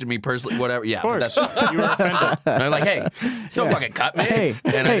affected me personally. Whatever. Yeah. of course That's, you were offended. I'm like, hey, don't fucking cut me. Hey,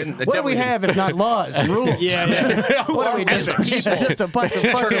 And I didn't, what do we have if not laws and rules? Yeah. What are we just a bunch of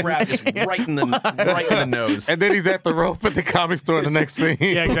Turn fucking around, just right in the nose. And then he's at the rope at the comic store in the next scene.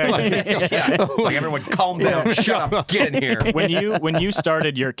 Yeah, exactly. Yeah. It's like, everyone, calm down. Shut up. Get in here. When you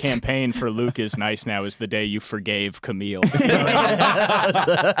started your campaign for Luke is nice now is the day you forgave Camille.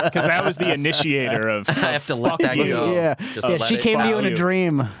 Because that was the initiator of I have to let fuck that you. go. Yeah, Just yeah. let She it came to you follow in a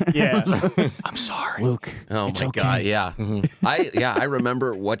dream. Yeah. I'm sorry. Luke. Oh it's my okay. god, yeah. I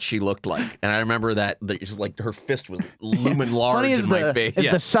remember what she looked like, and I remember that just like her fist was looming large Funny is in my face.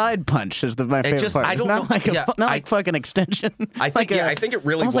 the side punch is my favorite just- part. I It's don't not know- like a yeah, not like fucking extension. I think I think it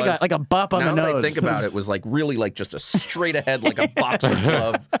really almost was like a bop on now the that nose. I think about it, was like really like just a straight ahead, like a boxer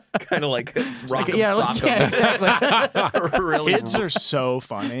glove, kind of like rock'em yeah, sock'em. Really, Kids are so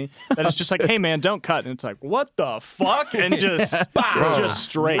funny that it's just like, hey man, don't cut, and it's like, what the fuck, and just just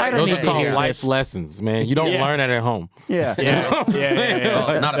straight. I don't Those need are to called hear life this. lessons, man. You don't Yeah. learn that at home. Yeah. Yeah.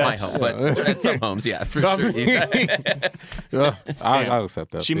 Well, not at my home, but at some homes, yeah, for sure. I'll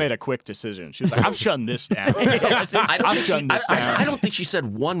accept that. She made a quick decision. She was like, I'm shutting this down. I shutting this down. don't think she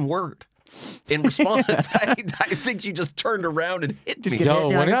said one word in response. I think she just turned around and hit me. You're Yo,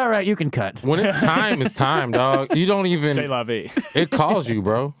 like, when it's- all right, you can cut. When it's time, dog. You don't even. Say la vie. It calls you,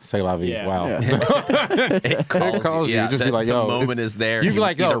 bro. Say la vie. Yeah. Wow. It calls you. Yeah, Just be like, the yo, moment it's- is there. you be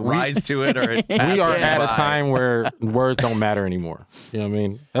like, yo, either we- rise to it or it We are passes at a by. time where words don't matter anymore. You know what I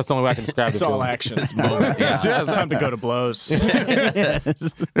mean? That's the only way I can describe It's the all feeling. action. Yeah. It's time to go to blows.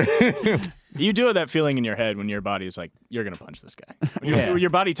 You do have that feeling in your head when your body is like, you're going to punch this guy. When your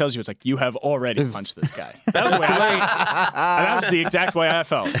body tells you, it's like, you have already punched this guy. That was the way that was the exact way I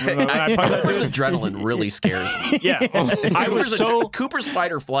felt. When I punched that Cooper's dude. adrenaline really scares me. Yeah. I was so... Cooper's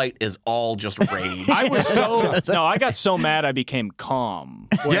fight or flight is all just rage. I was so... No, I got so mad I became calm.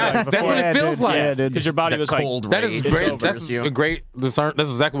 Yes, that's what it feels like. Yeah, dude. Because your body That was like... cold That is rage great. over That's you. a great discern. That's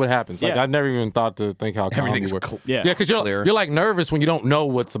exactly what happens. Like Yeah. I never even thought to think how calm Everything's you were. Yeah. Yeah, because Clear. you're like nervous when you don't know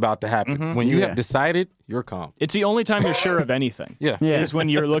what's about to happen. When you Yeah. have decided, you're calm. It's the only time you're sure of anything. Yeah. Yeah. Is when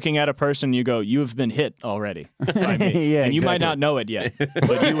you're looking at a person, you go, you have been hit already by me. Yeah, and you might exactly. not know it yet,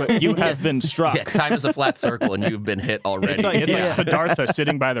 but you have been struck. Yeah, time is a flat circle, and you've been hit already. It's like Siddhartha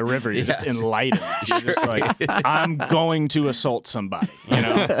sitting by the river. You're just Yes. in Lyden. You're just like, I'm going to assault somebody,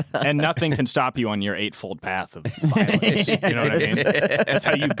 and nothing can stop you on your eightfold path of violence. You know what I mean? That's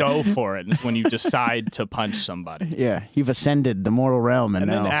how you go for it. It's when you decide to punch somebody. Yeah, you've ascended the mortal realm, and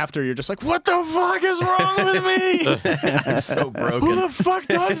And then now after, you're just like, what the fuck is wrong with me? I'm so Who broken. the fuck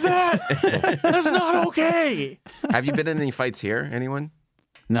does that? That's not okay. Have you been in any fights here? Anyone?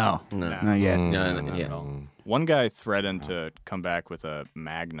 no, No. not yet. No, yeah. One guy threatened to come back with a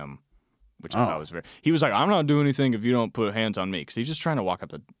magnum, which I thought was very... He was like, I'm not doing anything if you don't put hands on me. Because he was just trying to walk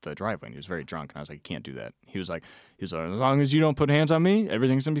up the driveway, and he was very drunk. And I was like, you can't do that. He was like, as long as you don't put hands on me,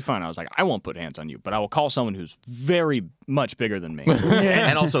 everything's going to be fine. I was like, I won't put hands on you, but I will call someone who's very much bigger than me.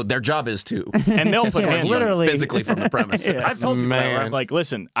 And also, their job is to And they'll put hands on literally- you. physically from the premises. I've told you that. Man. I'm like,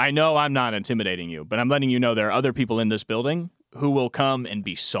 listen, I know I'm not intimidating you, but I'm letting you know there are other people in this building who will come and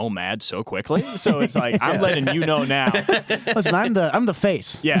be so mad so quickly. So it's like, I'm letting you know now. Listen, I'm the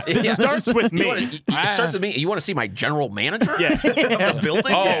face. Yeah, it starts with me. It starts with me. You want to see my general manager Yeah. of the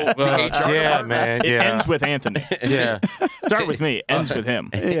building? Oh, The HR yeah, department? man. It Yeah. ends with Anthony. Yeah. Start with me, ends with him.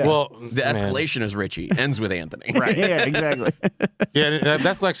 Yeah. Well, The man. escalation is Richie. Ends with Anthony. Right. Yeah, exactly. Yeah,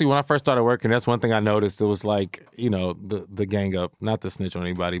 that's actually when I first started working. That's one thing I noticed. It was like, the gang up, not to snitch on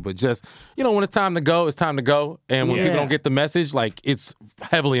anybody, but just, when it's time to go, it's time to go. And when people Yeah. don't get the message, like it's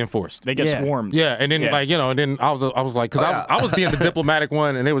heavily enforced. They get Yeah. swarmed. Yeah, and then Yeah. and then I was like, because I was being the diplomatic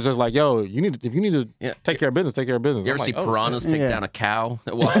one, and it was just like, yo, if you need to take care of business, take care of business. You I'm ever see like, oh, piranhas take Yeah. down a cow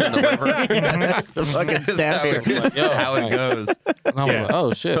that walks in the river? The fucking staff here. shit. Yo, How it goes. and I was Yeah. like,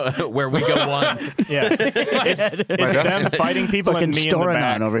 oh shit. Where we go one. Yeah. It's them fighting people Fucking and me in the storing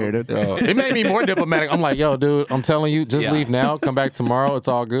back. on over here, dude. Yo, it made me more diplomatic. I'm like, yo, dude, I'm telling you, just Yeah. leave now, come back tomorrow, it's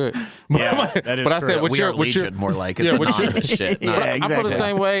all good. Yeah, that is but I true. said, We are Legion, more like it's what's your- anonymous shit. Yeah, not- I feel the exactly.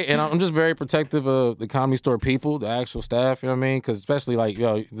 same way, and I'm just very protective of the Comedy Store people, the actual staff. You know what I mean? Because especially like,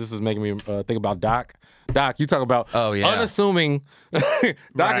 this is making me think about Doc. Doc, you talk about unassuming. Doc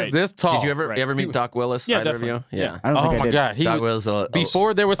Right. is this tall. Did you ever meet Doc Willis? Yeah, either of you? definitely. Yeah. I don't Oh think I my did. God! Doc was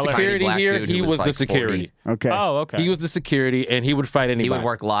Before there was tiny security black here, dude he who was like the security. 40. Okay. Oh, okay. He was the security, and he would fight anybody. He would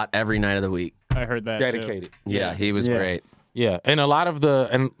work lot every night of the week. I heard that. too. dedicated. Yeah, he was Yeah. great. Yeah, and a lot of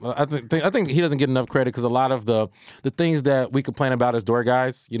I think he doesn't get enough credit because a lot of the things that we complain about as door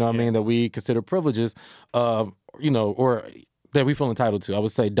guys, you know what I mean, that we consider privileges, you know, or that we feel entitled to. I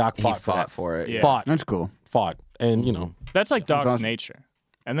would say Doc fought for it. Yeah. Fought. That's cool. Fought. And, you know. That's like Doc's awesome. nature.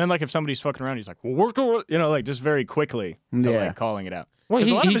 And then, like, if somebody's fucking around, he's like, well, we're going, you know, like, just very quickly, like, calling it out. Well, 'Cause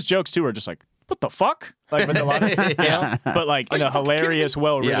a lot of his jokes, too, are just like, what the fuck? Like, with a lot of, you know? But, like, in a hilarious,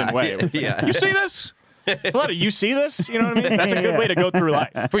 well-written way. Yeah. You see this? It's a lot of, you see this? You know what I mean? That's a good way to go through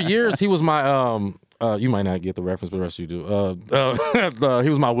life. For years, he was my, you might not get the reference, but the rest of you do. He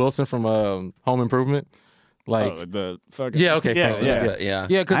was my Wilson from Home Improvement. Like the fucking... Yeah, okay. Yeah.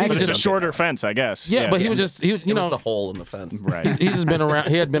 Yeah, because he But was it's a just shorter fence, I guess. Yeah, but he was just you It know was the hole in the fence. Right. he's just been around.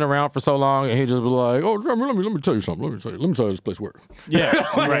 He had been around for so long, and he'd just be like, "Oh, let me tell you something. Let me tell you how this place works." Yeah,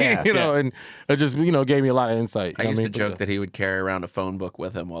 right. You know, and it just gave me a lot of insight. I You know used what to joke that he would carry around a phone book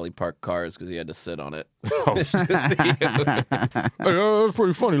with him while he parked cars because he had to sit on it. Hey, that's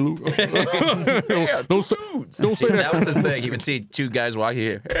pretty funny, Luke. Don't say that. That was his thing. He would see two guys walking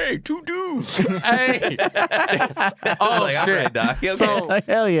here. Hey, two dudes. Hey. Oh, Oh like, all shit. right, Doc. Okay. Like,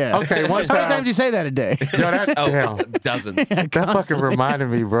 hell yeah. Okay, one How many time. times do you say that a day? Yo, that, damn. Dozens. That fucking reminded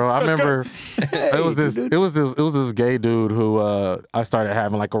me, bro. I remember it was this gay dude who I started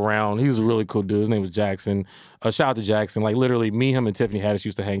having like around. He was a really cool dude. His name was Jackson. Shout out to Jackson. Like literally, me, him, and Tiffany Haddish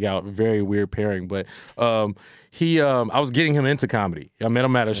used to hang out. Very weird pairing, but I was getting him into comedy. I met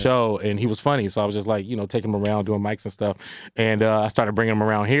him at a show, and he was funny. So I was just like, taking him around, doing mics and stuff. And I started bringing him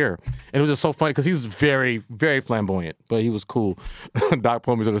around here. And it was just so funny because he was very, very flamboyant, but he was cool. Doc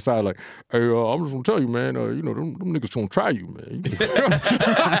pulled me to the side like, hey, I'm just going to tell you, man, them niggas trying to try you, man.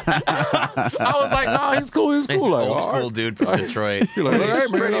 I was like, nah, he's cool. Like, Old school dude from Detroit. He's like, hey, man,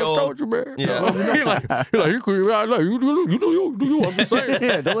 Pretty I old. told you, man. Yeah. He like, you cool. You do you. I'm just saying.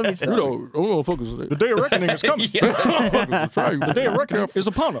 Yeah, don't let me stop. Motherfuckers. The day of reckoning is coming. The day of reckoning is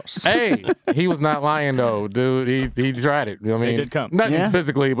upon us. Hey, he was not lying though, dude. He tried it. You know what I mean? He did come. Not Yeah?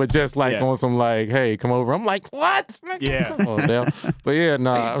 physically, but just like Yeah. on some like, hey, come over. I'm like, what? Yeah. Oh, damn. But yeah,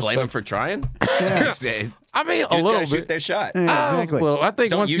 no. I Blame him respect- for trying? I mean, a Dudes little gotta shoot bit. their shot. Exactly. I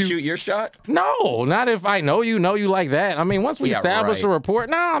think Don't once you shoot your shot? No, not if I know you like that. I mean, once we Yeah, establish right. a rapport,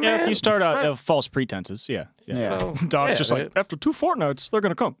 nah, Yeah, man. if you start out false pretenses, yeah. Yeah. Dog's Yeah, just man. like, after 2 fortnights, they're going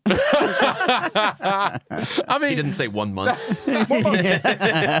to come. I He mean, didn't say 1 month. It's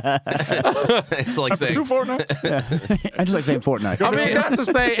like After saying 2 fortnights. I just like saying Fortnite. I mean, not to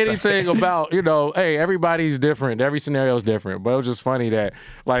say anything about, hey, everybody's different. Every scenario is different. But it was just funny that,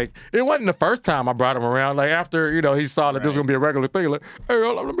 like, it wasn't the first time I brought him around. Like, after, he saw that this was going to be a regular thing, like, hey,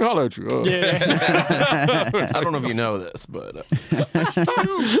 let me holler at you. Yeah. I don't know if you know this, but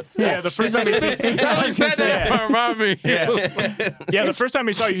Yeah, the first time he sees He said that. Yeah. Remind me. Yeah, the first time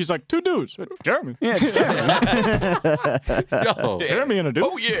he saw you, he's like, 2 dudes. Jeremy. Yeah, Yo. Jeremy and a dude.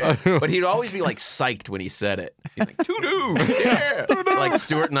 oh yeah. But he'd always be like psyched when he said it. He'd be like, 2 dudes, yeah. Like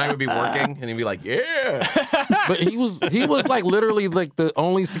Stuart and I would be working, and he'd be like, yeah. But he was like literally like the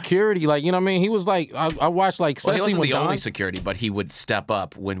only security. Like, you know what I mean? He was like, I watched like, Well, he especially wasn't when the only Don- security, but he would step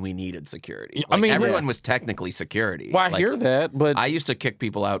up when we needed security. I mean, everyone yeah. was technically security. Well, I Like, hear that, but I used to kick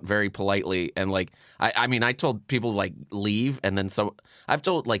people out very politely, and like I mean I told people like leave, and then I've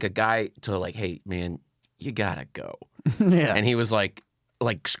told like a guy to like, hey man, you gotta go, yeah. and he was like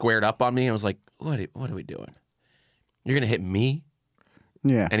squared up on me. I was like, what are we doing? You're gonna hit me?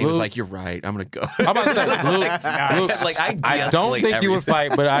 Yeah. And he was Luke- like, you're right. I'm gonna go. I'm about to say, Luke, Like, I don't de-escalate think you would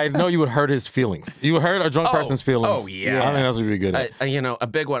fight, but I know you would hurt his feelings. You would hurt a drunk person's feelings. oh, yeah. I think that's what you'd be good at. A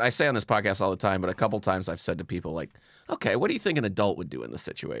big one. I say on this podcast all the time, but a couple times I've said to people like, okay, what do you think an adult would do in this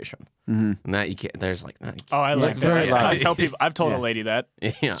situation? And that you can't. There's like, nah, you Oh, I like very that. I loud. tell people, I've told Yeah. a lady that.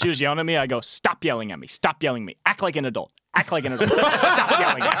 Yeah. She was yelling at me. I go, stop yelling at me. Stop yelling at me. Act like an adult. Act like an adult. Stop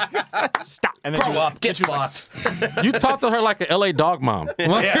yelling at me. Stop. And then grow up, get she was like, fucked. You talked to her like an LA dog mom.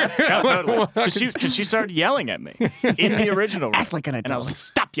 yeah, totally. Because she started yelling at me in the original room. Act like an And I was adult. like,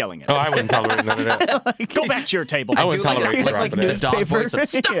 stop yelling at Oh, me. I wouldn't tolerate none of that. Go back to your table. I wouldn't do like tolerate that, dropping the that. dog newspaper. voice of,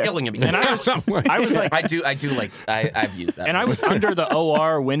 stop Yeah. yelling at me. And I was like, I do like I've used that. and I was under the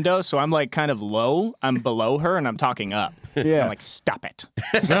OR window, so I'm like kind of low. I'm below her, and I'm talking up. Yeah. I'm like, stop it.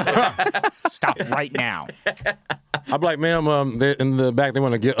 Stop right now. I'm like, ma'am, in the back they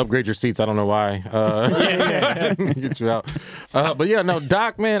want to upgrade your seats. I don't know why. Get you out. But yeah, no,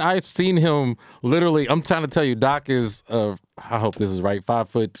 Doc, man, I've seen him literally. I'm trying to tell you, Doc is I hope this is right.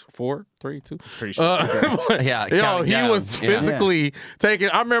 5'4", 3, 2. Pretty sure. Yeah, Yo, he down. was physically taking.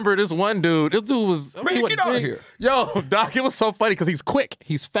 I remember this one dude. This dude was. Man, get out of here. Yo, Doc, it was so funny because he's quick.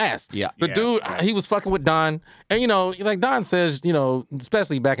 He's fast. Yeah. The dude, he was fucking with Don. And, like Don says,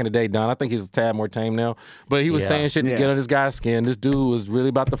 especially back in the day, Don, I think he's a tad more tame now. But he was saying shit to get on this guy's skin. This dude was really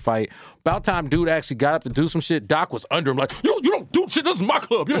about to fight. About time dude actually got up to do some shit, Doc was under him like, you don't do shit. This is my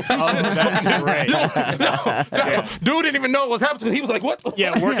club. You don't do shit. That's great. Dude didn't even know what was happening. He was like, what the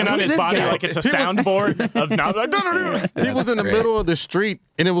Yeah, working on his body like it's a soundboard of not like, no. He was in the middle of the street,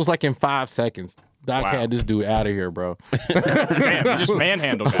 and it was like in 5 seconds. Doc had this dude out of here, bro. Man, just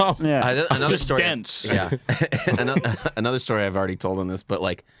manhandled guys. Another Just story. dense. Yeah. Another story I've already told on this, but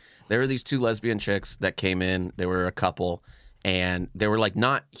like there were these 2 lesbian chicks that came in. They were a couple, and they were like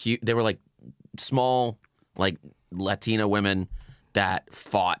not huge. They were like small, like Latina women that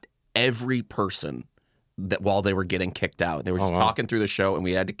fought every person that while they were getting kicked out. They were just talking through the show, and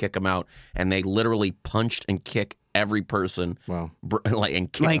we had to kick them out. And they literally punched and kicked every person. Wow.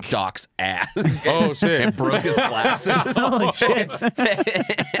 And kicked Doc's ass. Oh, shit. And broke his glasses. Holy shit.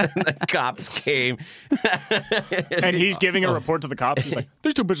 And the cops came. And he's giving a report to the cops. He's like,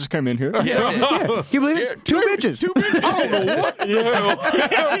 "These 2 bitches came in here." Can you believe it? 2 bitches. I don't know what.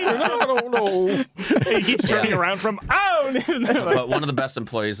 I don't know. He keeps turning around from, But one of the best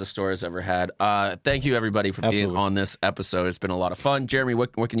employees the store has ever had. Thank you, everybody, for being on this episode. It's been a lot of fun. Jeremy,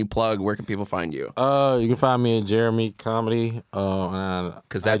 what can you plug? Where can people find you? You can find me at Jeremy Comedy.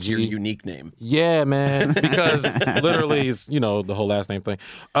 Because that's your unique name. Yeah, man. Because literally, it's, the whole last name thing.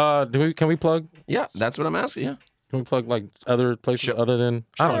 Can we plug? Yeah, that's what I'm asking. Yeah. Can we plug like other places other than?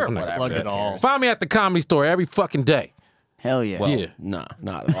 Sure, I'm not whatever. Plug it all. Find me at the Comedy Store every fucking day. Hell yeah. Well, Yeah. no,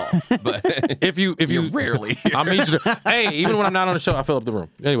 not at all. But If you rarely. I need you to. Hey, even when I'm not on the show, I fill up the room.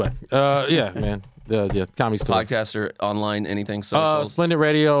 Anyway, yeah, man. Comedy Store. podcaster, online, anything? Socials? Splendid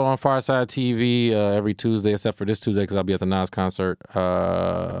Radio on Farside TV every Tuesday, except for this Tuesday because I'll be at the Nas concert.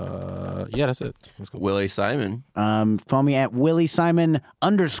 Yeah, that's it. Let's go. Willie Simon. Follow me at Willie Simon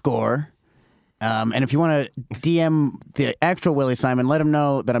 _ and if you want to DM the actual Willie Simon, let him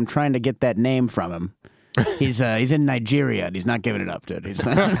know that I'm trying to get that name from him. He's in Nigeria and he's not giving it up, dude. Who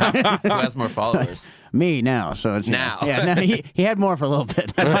has more followers? Me now, so it's Now. Yeah, he had more for a little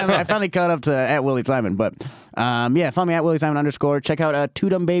bit. I finally caught up to at Willie Simon, but yeah, follow me at Willie Simon _ Check out Two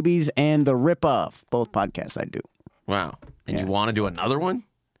Dumb Babies and The Ripoff, both podcasts I do. Wow. And you want to do another one?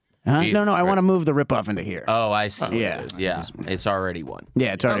 Huh? Jeez. No, I want to move The Ripoff into here. Oh, I see. Yeah. It is. Yeah. It's already one.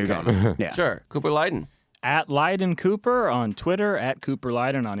 Yeah, it's already gone. Yeah. Sure. Cooper Lyden. At Lyden Cooper on Twitter, at Cooper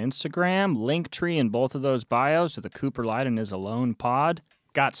Lyden on Instagram. Linktree in both of those bios to the Cooper Lyden is Alone pod.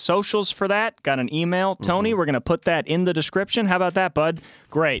 Got socials for that. Got an email. Tony, we're going to put that in the description. How about that, bud?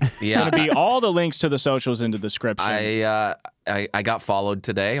 Great. Yeah. Going to be all the links to the socials in the description. I got followed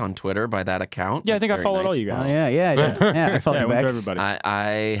today on Twitter by that account. Yeah, I think I Very followed nice. all you guys. Oh, yeah. I followed Yeah, I you went back. to everybody.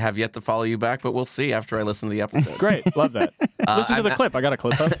 I have yet to follow you back, but we'll see after I listen to the episode. Great. Love that. Listen to the clip. I got a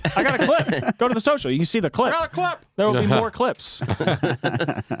clip of. I got a clip. Go to the social. You can see the clip. I got a clip. There will be more clips.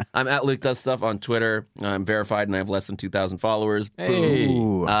 I'm at Luke Does Stuff on Twitter. I'm verified and I have less than 2,000 followers. Hey.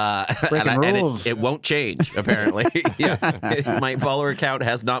 Ooh. Breaking And rules. it won't change, apparently. Yeah. My follower count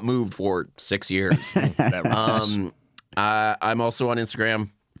has not moved for 6 years. That rules. I'm also on Instagram.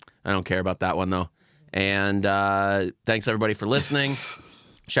 I don't care about that one, though. And thanks, everybody, for listening.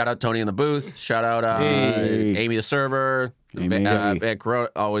 Shout out Tony in the booth. Shout out Amy the server. Van Corona,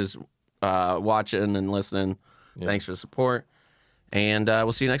 always watching and listening. Yeah. Thanks for the support. And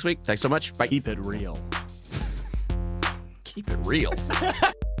we'll see you next week. Thanks so much. Bye. Keep it real. Keep it real.